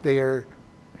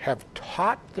 have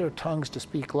taught their tongues to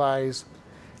speak lies,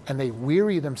 and they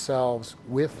weary themselves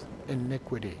with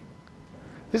iniquity.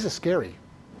 This is scary.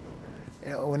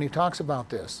 When he talks about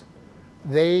this,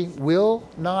 they will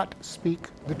not speak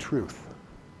the truth.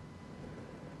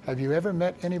 Have you ever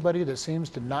met anybody that seems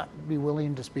to not be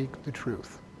willing to speak the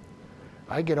truth?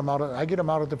 I get them out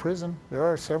of the prison. There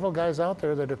are several guys out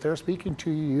there that if they're speaking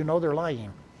to you, you know they're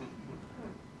lying.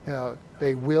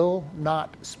 They will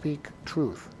not speak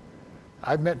truth.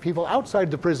 I've met people outside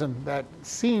the prison that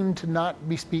seem to not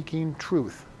be speaking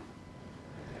truth.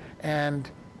 And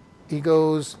he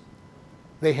goes,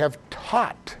 they have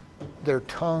taught their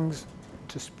tongues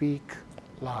to speak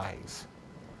lies.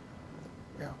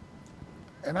 Yeah.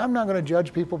 And I'm not going to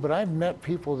judge people, but I've met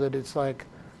people that it's like,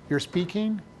 you're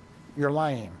speaking, you're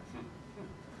lying.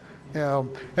 And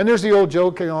there's the old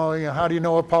joke, how do you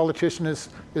know a politician is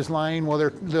lying? Well,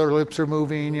 their lips are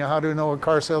moving. How do you know a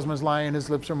car salesman's lying? His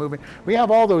lips are moving. We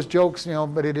have all those jokes,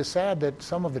 but it is sad that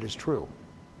some of it is true.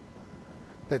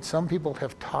 That some people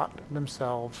have taught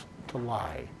themselves to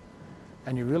lie.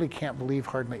 And you really can't believe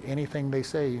hardly anything they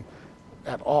say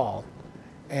at all.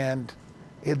 And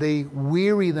they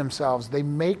weary themselves. They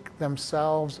make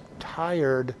themselves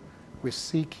tired with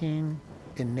seeking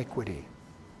iniquity.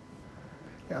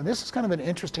 This is kind of an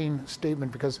interesting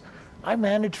statement because I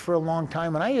managed for a long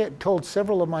time, and I had told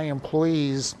several of my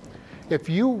employees, if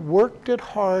you worked it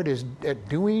hard at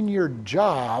doing your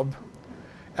job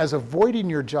as avoiding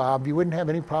your job, you wouldn't have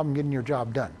any problem getting your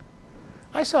job done.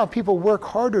 I saw people work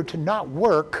harder to not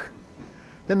work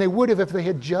than they would have if they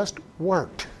had just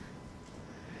worked.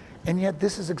 And yet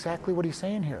this is exactly what he's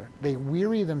saying here. They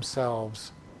weary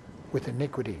themselves with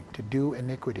iniquity, to do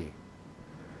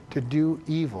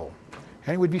evil.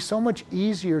 And it would be so much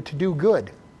easier to do good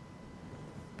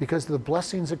because of the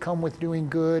blessings that come with doing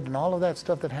good and all of that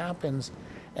stuff that happens,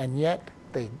 and yet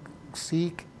they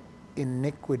seek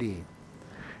iniquity.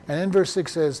 And then verse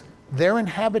 6 says, their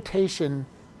inhabitation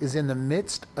is in the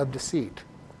midst of deceit.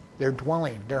 Their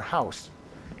dwelling, their house,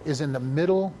 is in the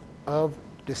middle of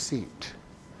deceit.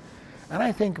 And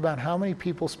I think about how many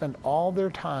people spend all their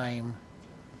time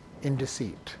in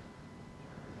deceit.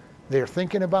 They're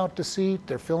thinking about deceit.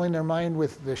 They're filling their mind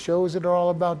with the shows that are all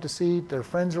about deceit. Their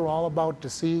friends are all about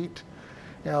deceit.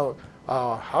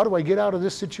 How do I get out of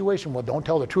this situation? Well, don't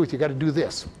tell the truth. You got to do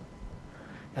this.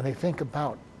 And they think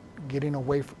about getting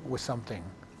away with something,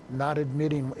 not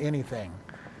admitting anything.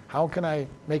 How can I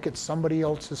make it somebody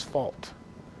else's fault?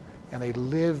 And they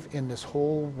live in this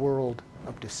whole world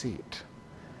of deceit.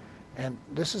 And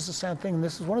this is the sad thing.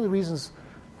 This is one of the reasons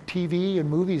TV and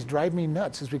movies drive me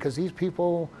nuts, is because these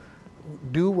people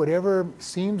do whatever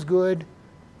seems good,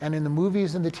 and in the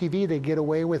movies and the TV they get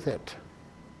away with it.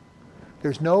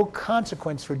 There's no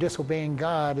consequence for disobeying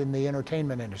God in the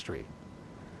entertainment industry.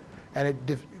 And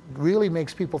it really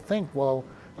makes people think, well,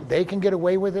 they can get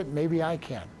away with it, maybe I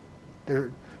can.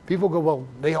 People go, well,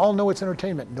 they all know it's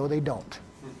entertainment. No, they don't.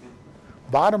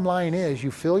 Bottom line is, you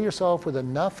fill yourself with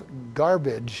enough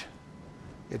garbage,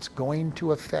 it's going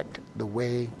to affect the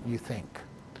way you think.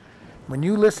 When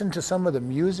you listen to some of the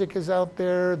music is out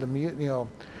there, and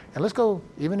let's go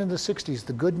even in the 60s,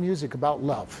 the good music about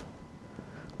love.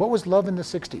 What was love in the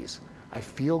 60s? I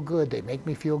feel good, they make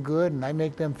me feel good, and I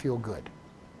make them feel good.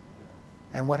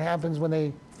 And what happens when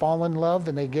they fall in love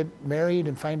and they get married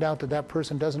and find out that that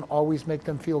person doesn't always make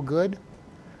them feel good?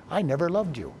 I never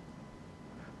loved you.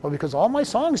 Well, because all my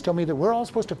songs tell me that we're all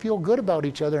supposed to feel good about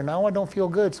each other, and now I don't feel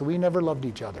good, so we never loved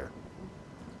each other.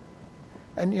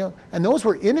 And and those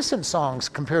were innocent songs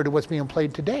compared to what's being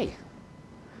played today.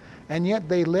 And yet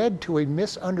they led to a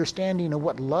misunderstanding of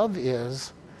what love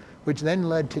is, which then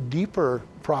led to deeper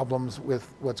problems with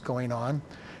what's going on.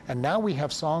 And now we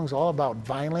have songs all about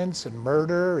violence and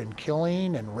murder and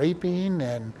killing and raping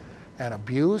and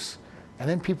abuse. And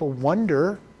then people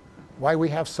wonder why we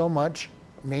have so much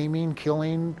maiming,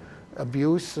 killing,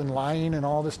 abuse, and lying and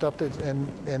all the stuff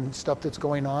and stuff that's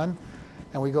going on.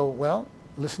 And we go, well,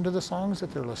 listen to the songs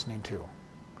that they're listening to.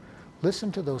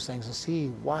 Listen to those things and see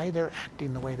why they're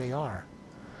acting the way they are.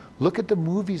 Look at the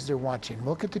movies they're watching.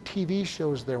 Look at the TV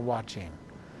shows they're watching,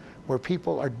 where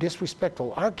people are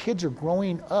disrespectful. Our kids are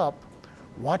growing up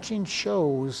watching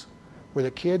shows where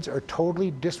the kids are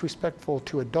totally disrespectful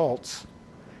to adults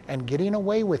and getting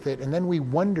away with it, and then we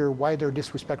wonder why they're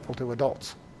disrespectful to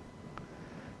adults.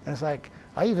 And it's like,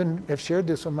 I even have shared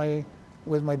this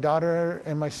with my daughter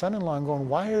and my son-in-law, and going,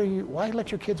 why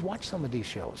let your kids watch some of these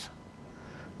shows?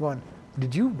 I'm going,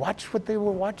 did you watch what they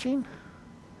were watching?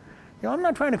 I'm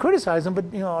not trying to criticize them, but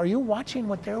are you watching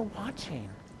what they're watching?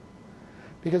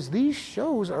 Because these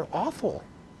shows are awful.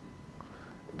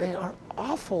 They are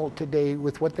awful today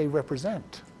with what they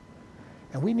represent.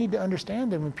 And we need to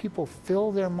understand them when people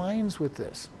fill their minds with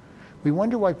this. We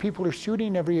wonder why people are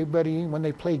shooting everybody when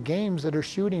they play games that are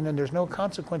shooting, and there's no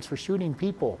consequence for shooting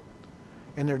people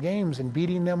in their games and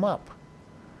beating them up.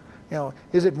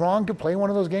 Is it wrong to play one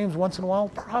of those games once in a while?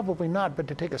 Probably not, but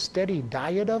to take a steady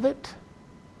diet of it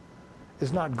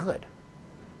is not good.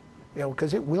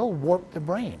 Because it will warp the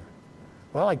brain.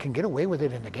 Well, I can get away with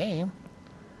it in the game.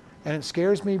 And it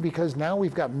scares me because now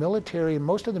we've got military, and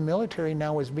most of the military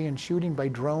now is being shooting by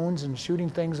drones and shooting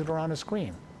things that are on a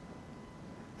screen.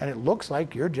 And it looks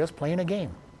like you're just playing a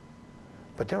game.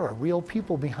 But there are real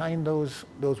people behind those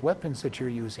weapons that you're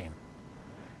using.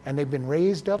 And they've been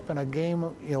raised up in a game,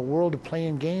 world of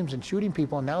playing games and shooting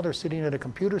people, and now they're sitting at a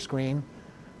computer screen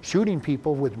shooting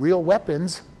people with real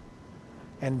weapons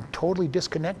and totally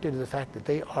disconnected to the fact that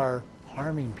they are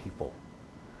harming people.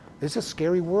 This is a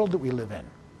scary world that we live in.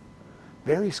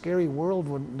 Very scary world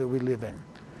that we live in.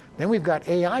 Then we've got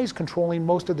AIs controlling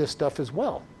most of this stuff as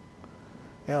well.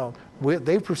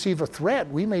 They perceive a threat.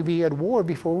 We may be at war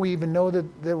before we even know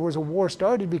that there was a war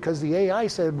started because the AI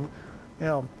said,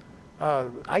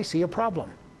 I see a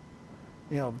problem.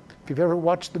 If you've ever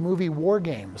watched the movie War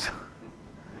Games,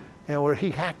 where he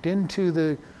hacked into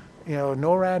the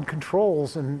NORAD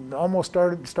controls and almost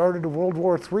started a World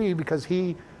War III because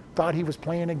he thought he was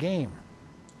playing a game.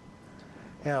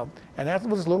 And that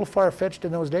was a little far-fetched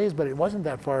in those days, but it wasn't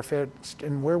that far-fetched.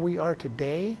 And where we are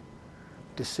today,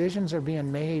 decisions are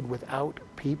being made without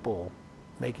people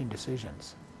making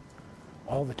decisions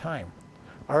all the time.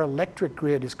 Our electric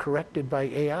grid is corrected by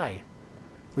AI.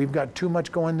 We've got too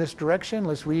much going this direction,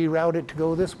 let's reroute it to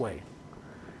go this way.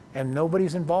 And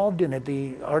nobody's involved in it.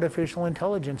 The artificial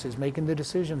intelligence is making the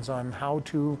decisions on how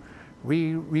to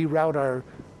reroute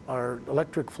our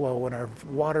electric flow and our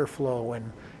water flow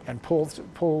and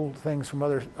pull things from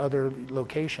other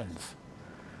locations.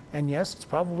 And yes, it's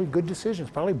probably good decisions,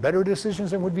 probably better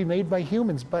decisions than would be made by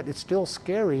humans, but it's still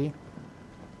scary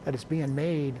that it's being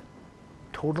made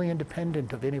totally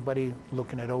independent of anybody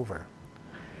looking it over.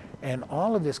 And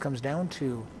all of this comes down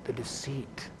to the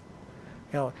deceit.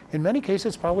 In many cases,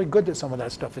 it's probably good that some of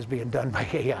that stuff is being done by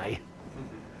AI.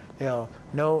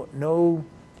 No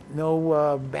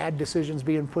bad decisions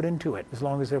being put into it, as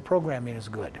long as their programming is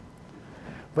good.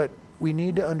 But we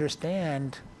need to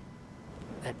understand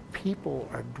that people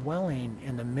are dwelling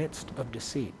in the midst of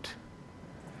deceit.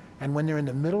 And when they're in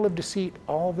the middle of deceit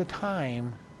all the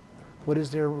time, what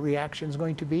is their reactions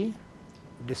going to be?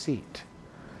 Deceit.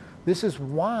 This is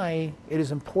why it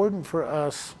is important for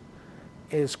us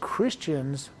as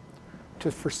Christians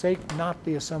to forsake not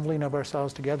the assembling of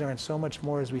ourselves together, and so much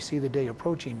more as we see the day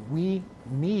approaching. We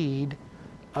need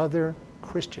other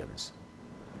Christians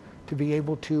to be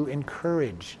able to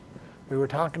encourage. We were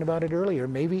talking about it earlier,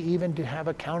 maybe even to have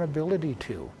accountability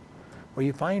to, where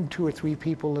you find 2 or 3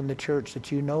 people in the church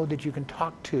that you know that you can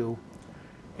talk to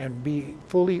and be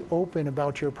fully open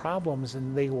about your problems,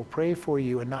 and they will pray for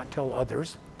you and not tell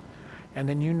others. And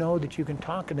then you know that you can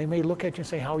talk, and they may look at you and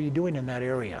say, how are you doing in that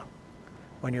area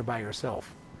when you're by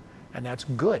yourself? And that's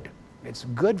good. It's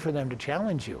good for them to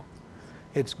challenge you.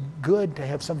 It's good to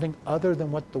have something other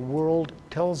than what the world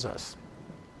tells us.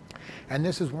 And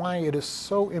this is why it is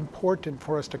so important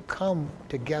for us to come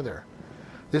together.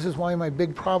 This is why my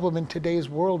big problem in today's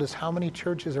world is how many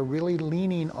churches are really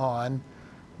leaning on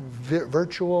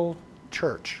virtual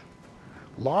church.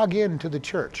 Log into the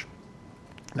church.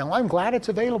 Now, I'm glad it's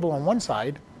available on one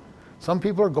side. Some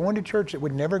people are going to church that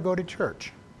would never go to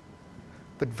church.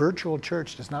 But virtual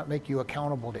church does not make you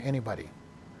accountable to anybody.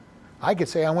 I could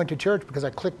say I went to church because I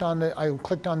clicked on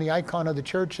the icon of the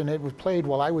church and it was played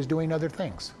while I was doing other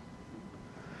things.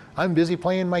 I'm busy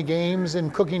playing my games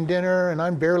and cooking dinner and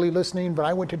I'm barely listening, but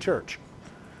I went to church.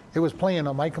 It was playing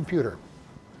on my computer.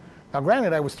 Now,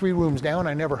 granted, I was 3 rooms down.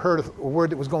 I never heard a word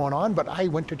that was going on, but I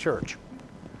went to church.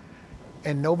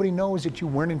 And nobody knows that you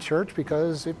weren't in church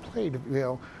because it played.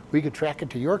 We could track it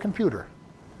to your computer.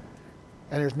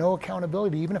 And there's no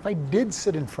accountability, even if I did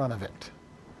sit in front of it.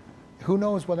 Who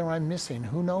knows whether I'm missing?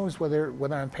 Who knows whether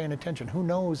I'm paying attention? Who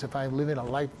knows if I live in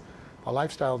a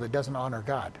lifestyle that doesn't honor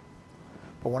God?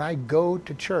 But when I go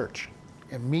to church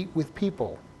and meet with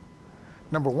people,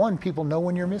 number one, people know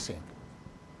when you're missing.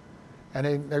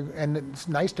 And it's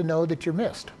nice to know that you're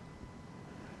missed.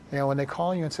 When they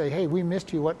call you and say, hey, we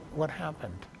missed you, what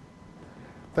happened?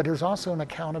 But there's also an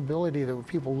accountability that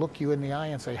people look you in the eye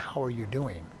and say, how are you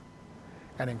doing?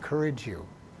 And encourage you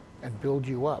and build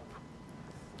you up.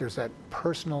 There's that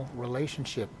personal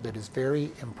relationship that is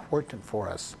very important for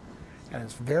us. And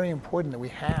it's very important that we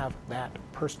have that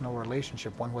personal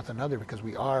relationship one with another, because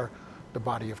we are the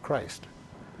body of Christ.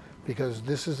 Because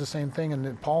this is the same thing,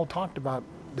 and Paul talked about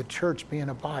the church being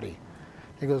a body.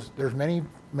 He goes, there's many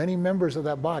members of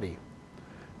that body.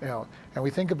 And we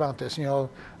think about this, I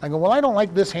go, well, I don't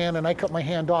like this hand, and I cut my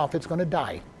hand off, it's going to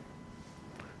die.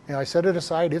 I set it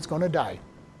aside, it's going to die.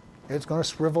 It's going to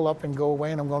shrivel up and go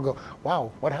away, and I'm going to go,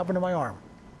 wow, what happened to my arm?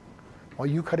 Well,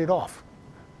 you cut it off.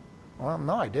 Well,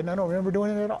 no, I didn't. I don't remember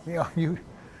doing it at all. And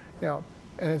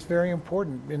it's very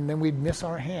important. And then we'd miss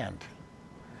our hand.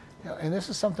 And this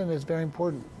is something that's very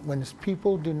important. When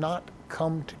people do not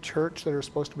come to church that are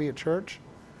supposed to be at church,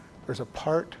 there's a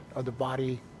part of the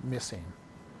body missing.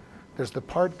 There's the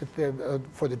part that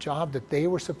for the job that they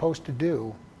were supposed to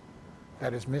do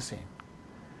that is missing.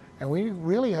 And we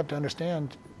really have to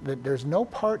understand that there's no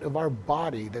part of our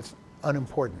body that's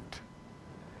unimportant.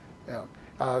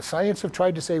 Science have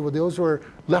tried to say, well, those were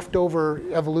leftover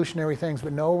evolutionary things,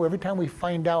 but no, every time we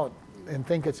find out and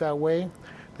think it's that way,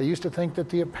 they used to think that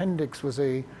the appendix was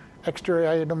a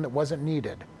extra item that wasn't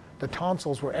needed. The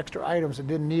tonsils were extra items that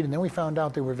didn't need, and then we found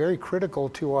out they were very critical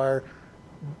to our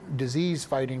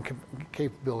disease-fighting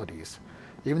capabilities.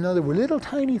 Even though there were little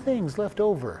tiny things left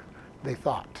over, they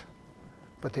thought,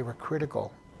 but they were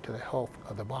critical to the health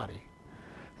of the body.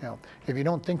 If you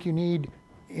don't think you need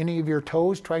any of your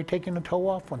toes, try taking a toe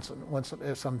off once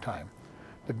at some time.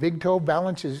 The big toe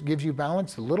gives you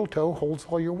balance. The little toe holds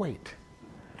all your weight.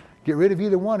 Get rid of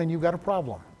either one and you've got a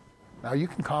problem. Now you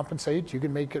can compensate, you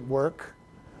can make it work,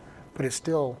 but it's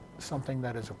still something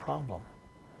that is a problem.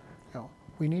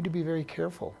 We need to be very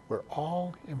careful. We're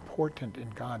all important in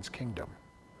God's kingdom.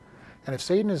 And if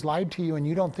Satan has lied to you and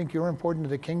you don't think you're important to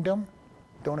the kingdom,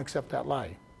 don't accept that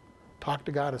lie. Talk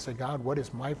to God and say, God, what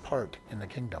is my part in the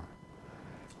kingdom?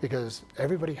 Because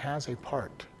everybody has a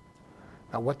part.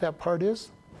 Now what that part is,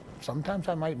 sometimes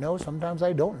I might know, sometimes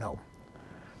I don't know.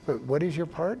 But what is your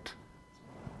part?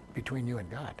 Between you and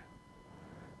God.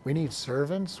 We need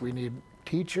servants, we need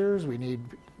teachers, we need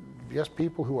just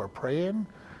people who are praying,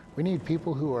 we need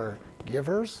people who are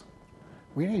givers.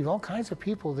 We need all kinds of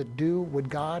people that do what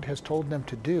God has told them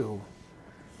to do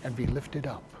and be lifted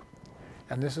up.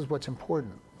 And this is what's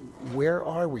important. Where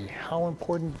are we? How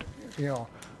important,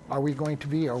 are we going to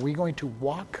be? Are we going to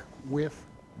walk with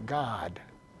God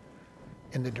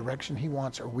in the direction He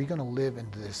wants? Or are we going to live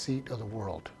in the deceit of the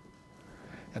world?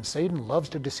 And Satan loves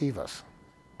to deceive us.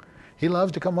 He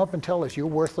loves to come up and tell us, you're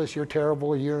worthless, you're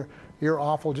terrible, you're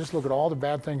awful, just look at all the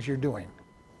bad things you're doing.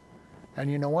 And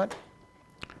you know what?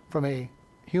 From a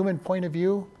human point of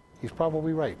view, he's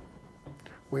probably right.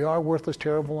 We are worthless,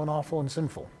 terrible, and awful, and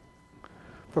sinful.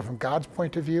 But from God's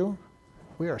point of view,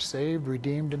 we are saved,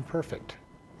 redeemed, and perfect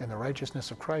in the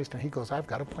righteousness of Christ. And He goes, I've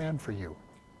got a plan for you.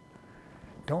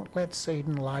 Don't let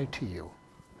Satan lie to you.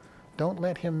 Don't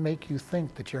let him make you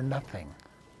think that you're nothing.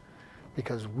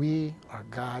 Because we are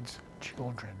God's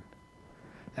children.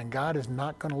 And God is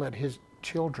not going to let His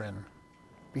children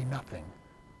be nothing.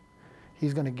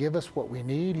 He's going to give us what we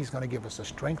need. He's going to give us the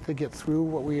strength to get through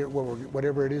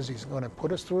whatever it is He's going to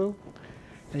put us through.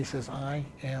 And He says, I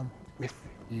am with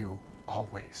you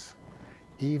always,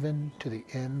 even to the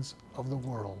ends of the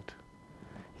world.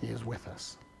 He is with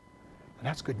us. And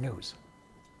that's good news.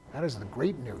 That is the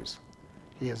great news.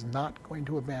 He is not going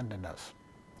to abandon us.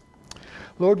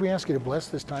 Lord, we ask You to bless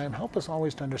this time. Help us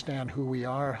always to understand who we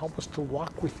are. Help us to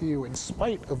walk with You in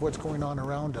spite of what's going on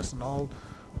around us and all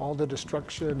the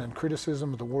destruction and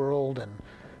criticism of the world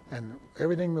and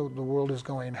everything the world is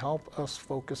going. Help us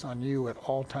focus on You at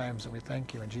all times, and we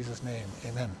thank You in Jesus' name.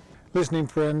 Amen. Listening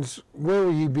friends, where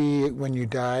will you be when you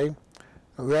die?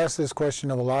 We ask this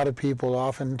question of a lot of people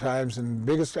oftentimes, and the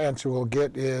biggest answer we'll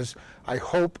get is, I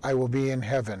hope I will be in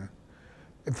heaven.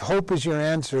 If hope is your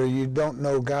answer, you don't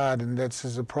know God, and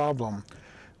that's a problem.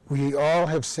 We all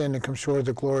have sinned and come short of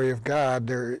the glory of God.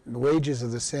 The wages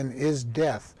of the sin is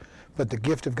death, but the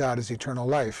gift of God is eternal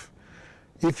life.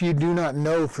 If you do not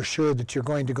know for sure that you're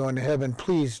going to go into heaven,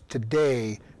 please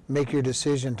today make your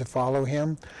decision to follow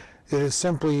Him. It is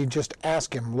simply just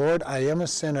ask Him, Lord, I am a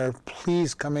sinner.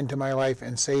 Please come into my life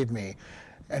and save me,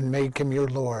 and make Him your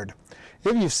Lord.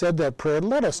 If you've said that prayer,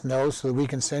 let us know so that we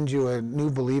can send you a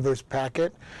new believers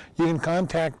packet. You can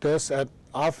contact us at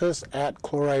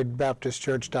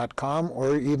office@chloridebaptistchurch.com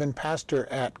or even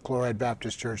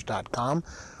pastor@chloridebaptistchurch.com.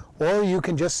 Or you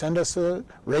can just send us a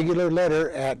regular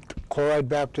letter at Chloride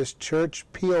Baptist Church,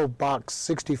 P.O. Box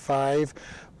 65,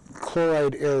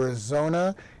 Chloride,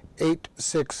 Arizona,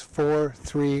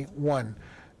 86431.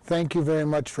 Thank you very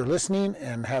much for listening,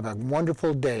 and have a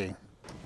wonderful day.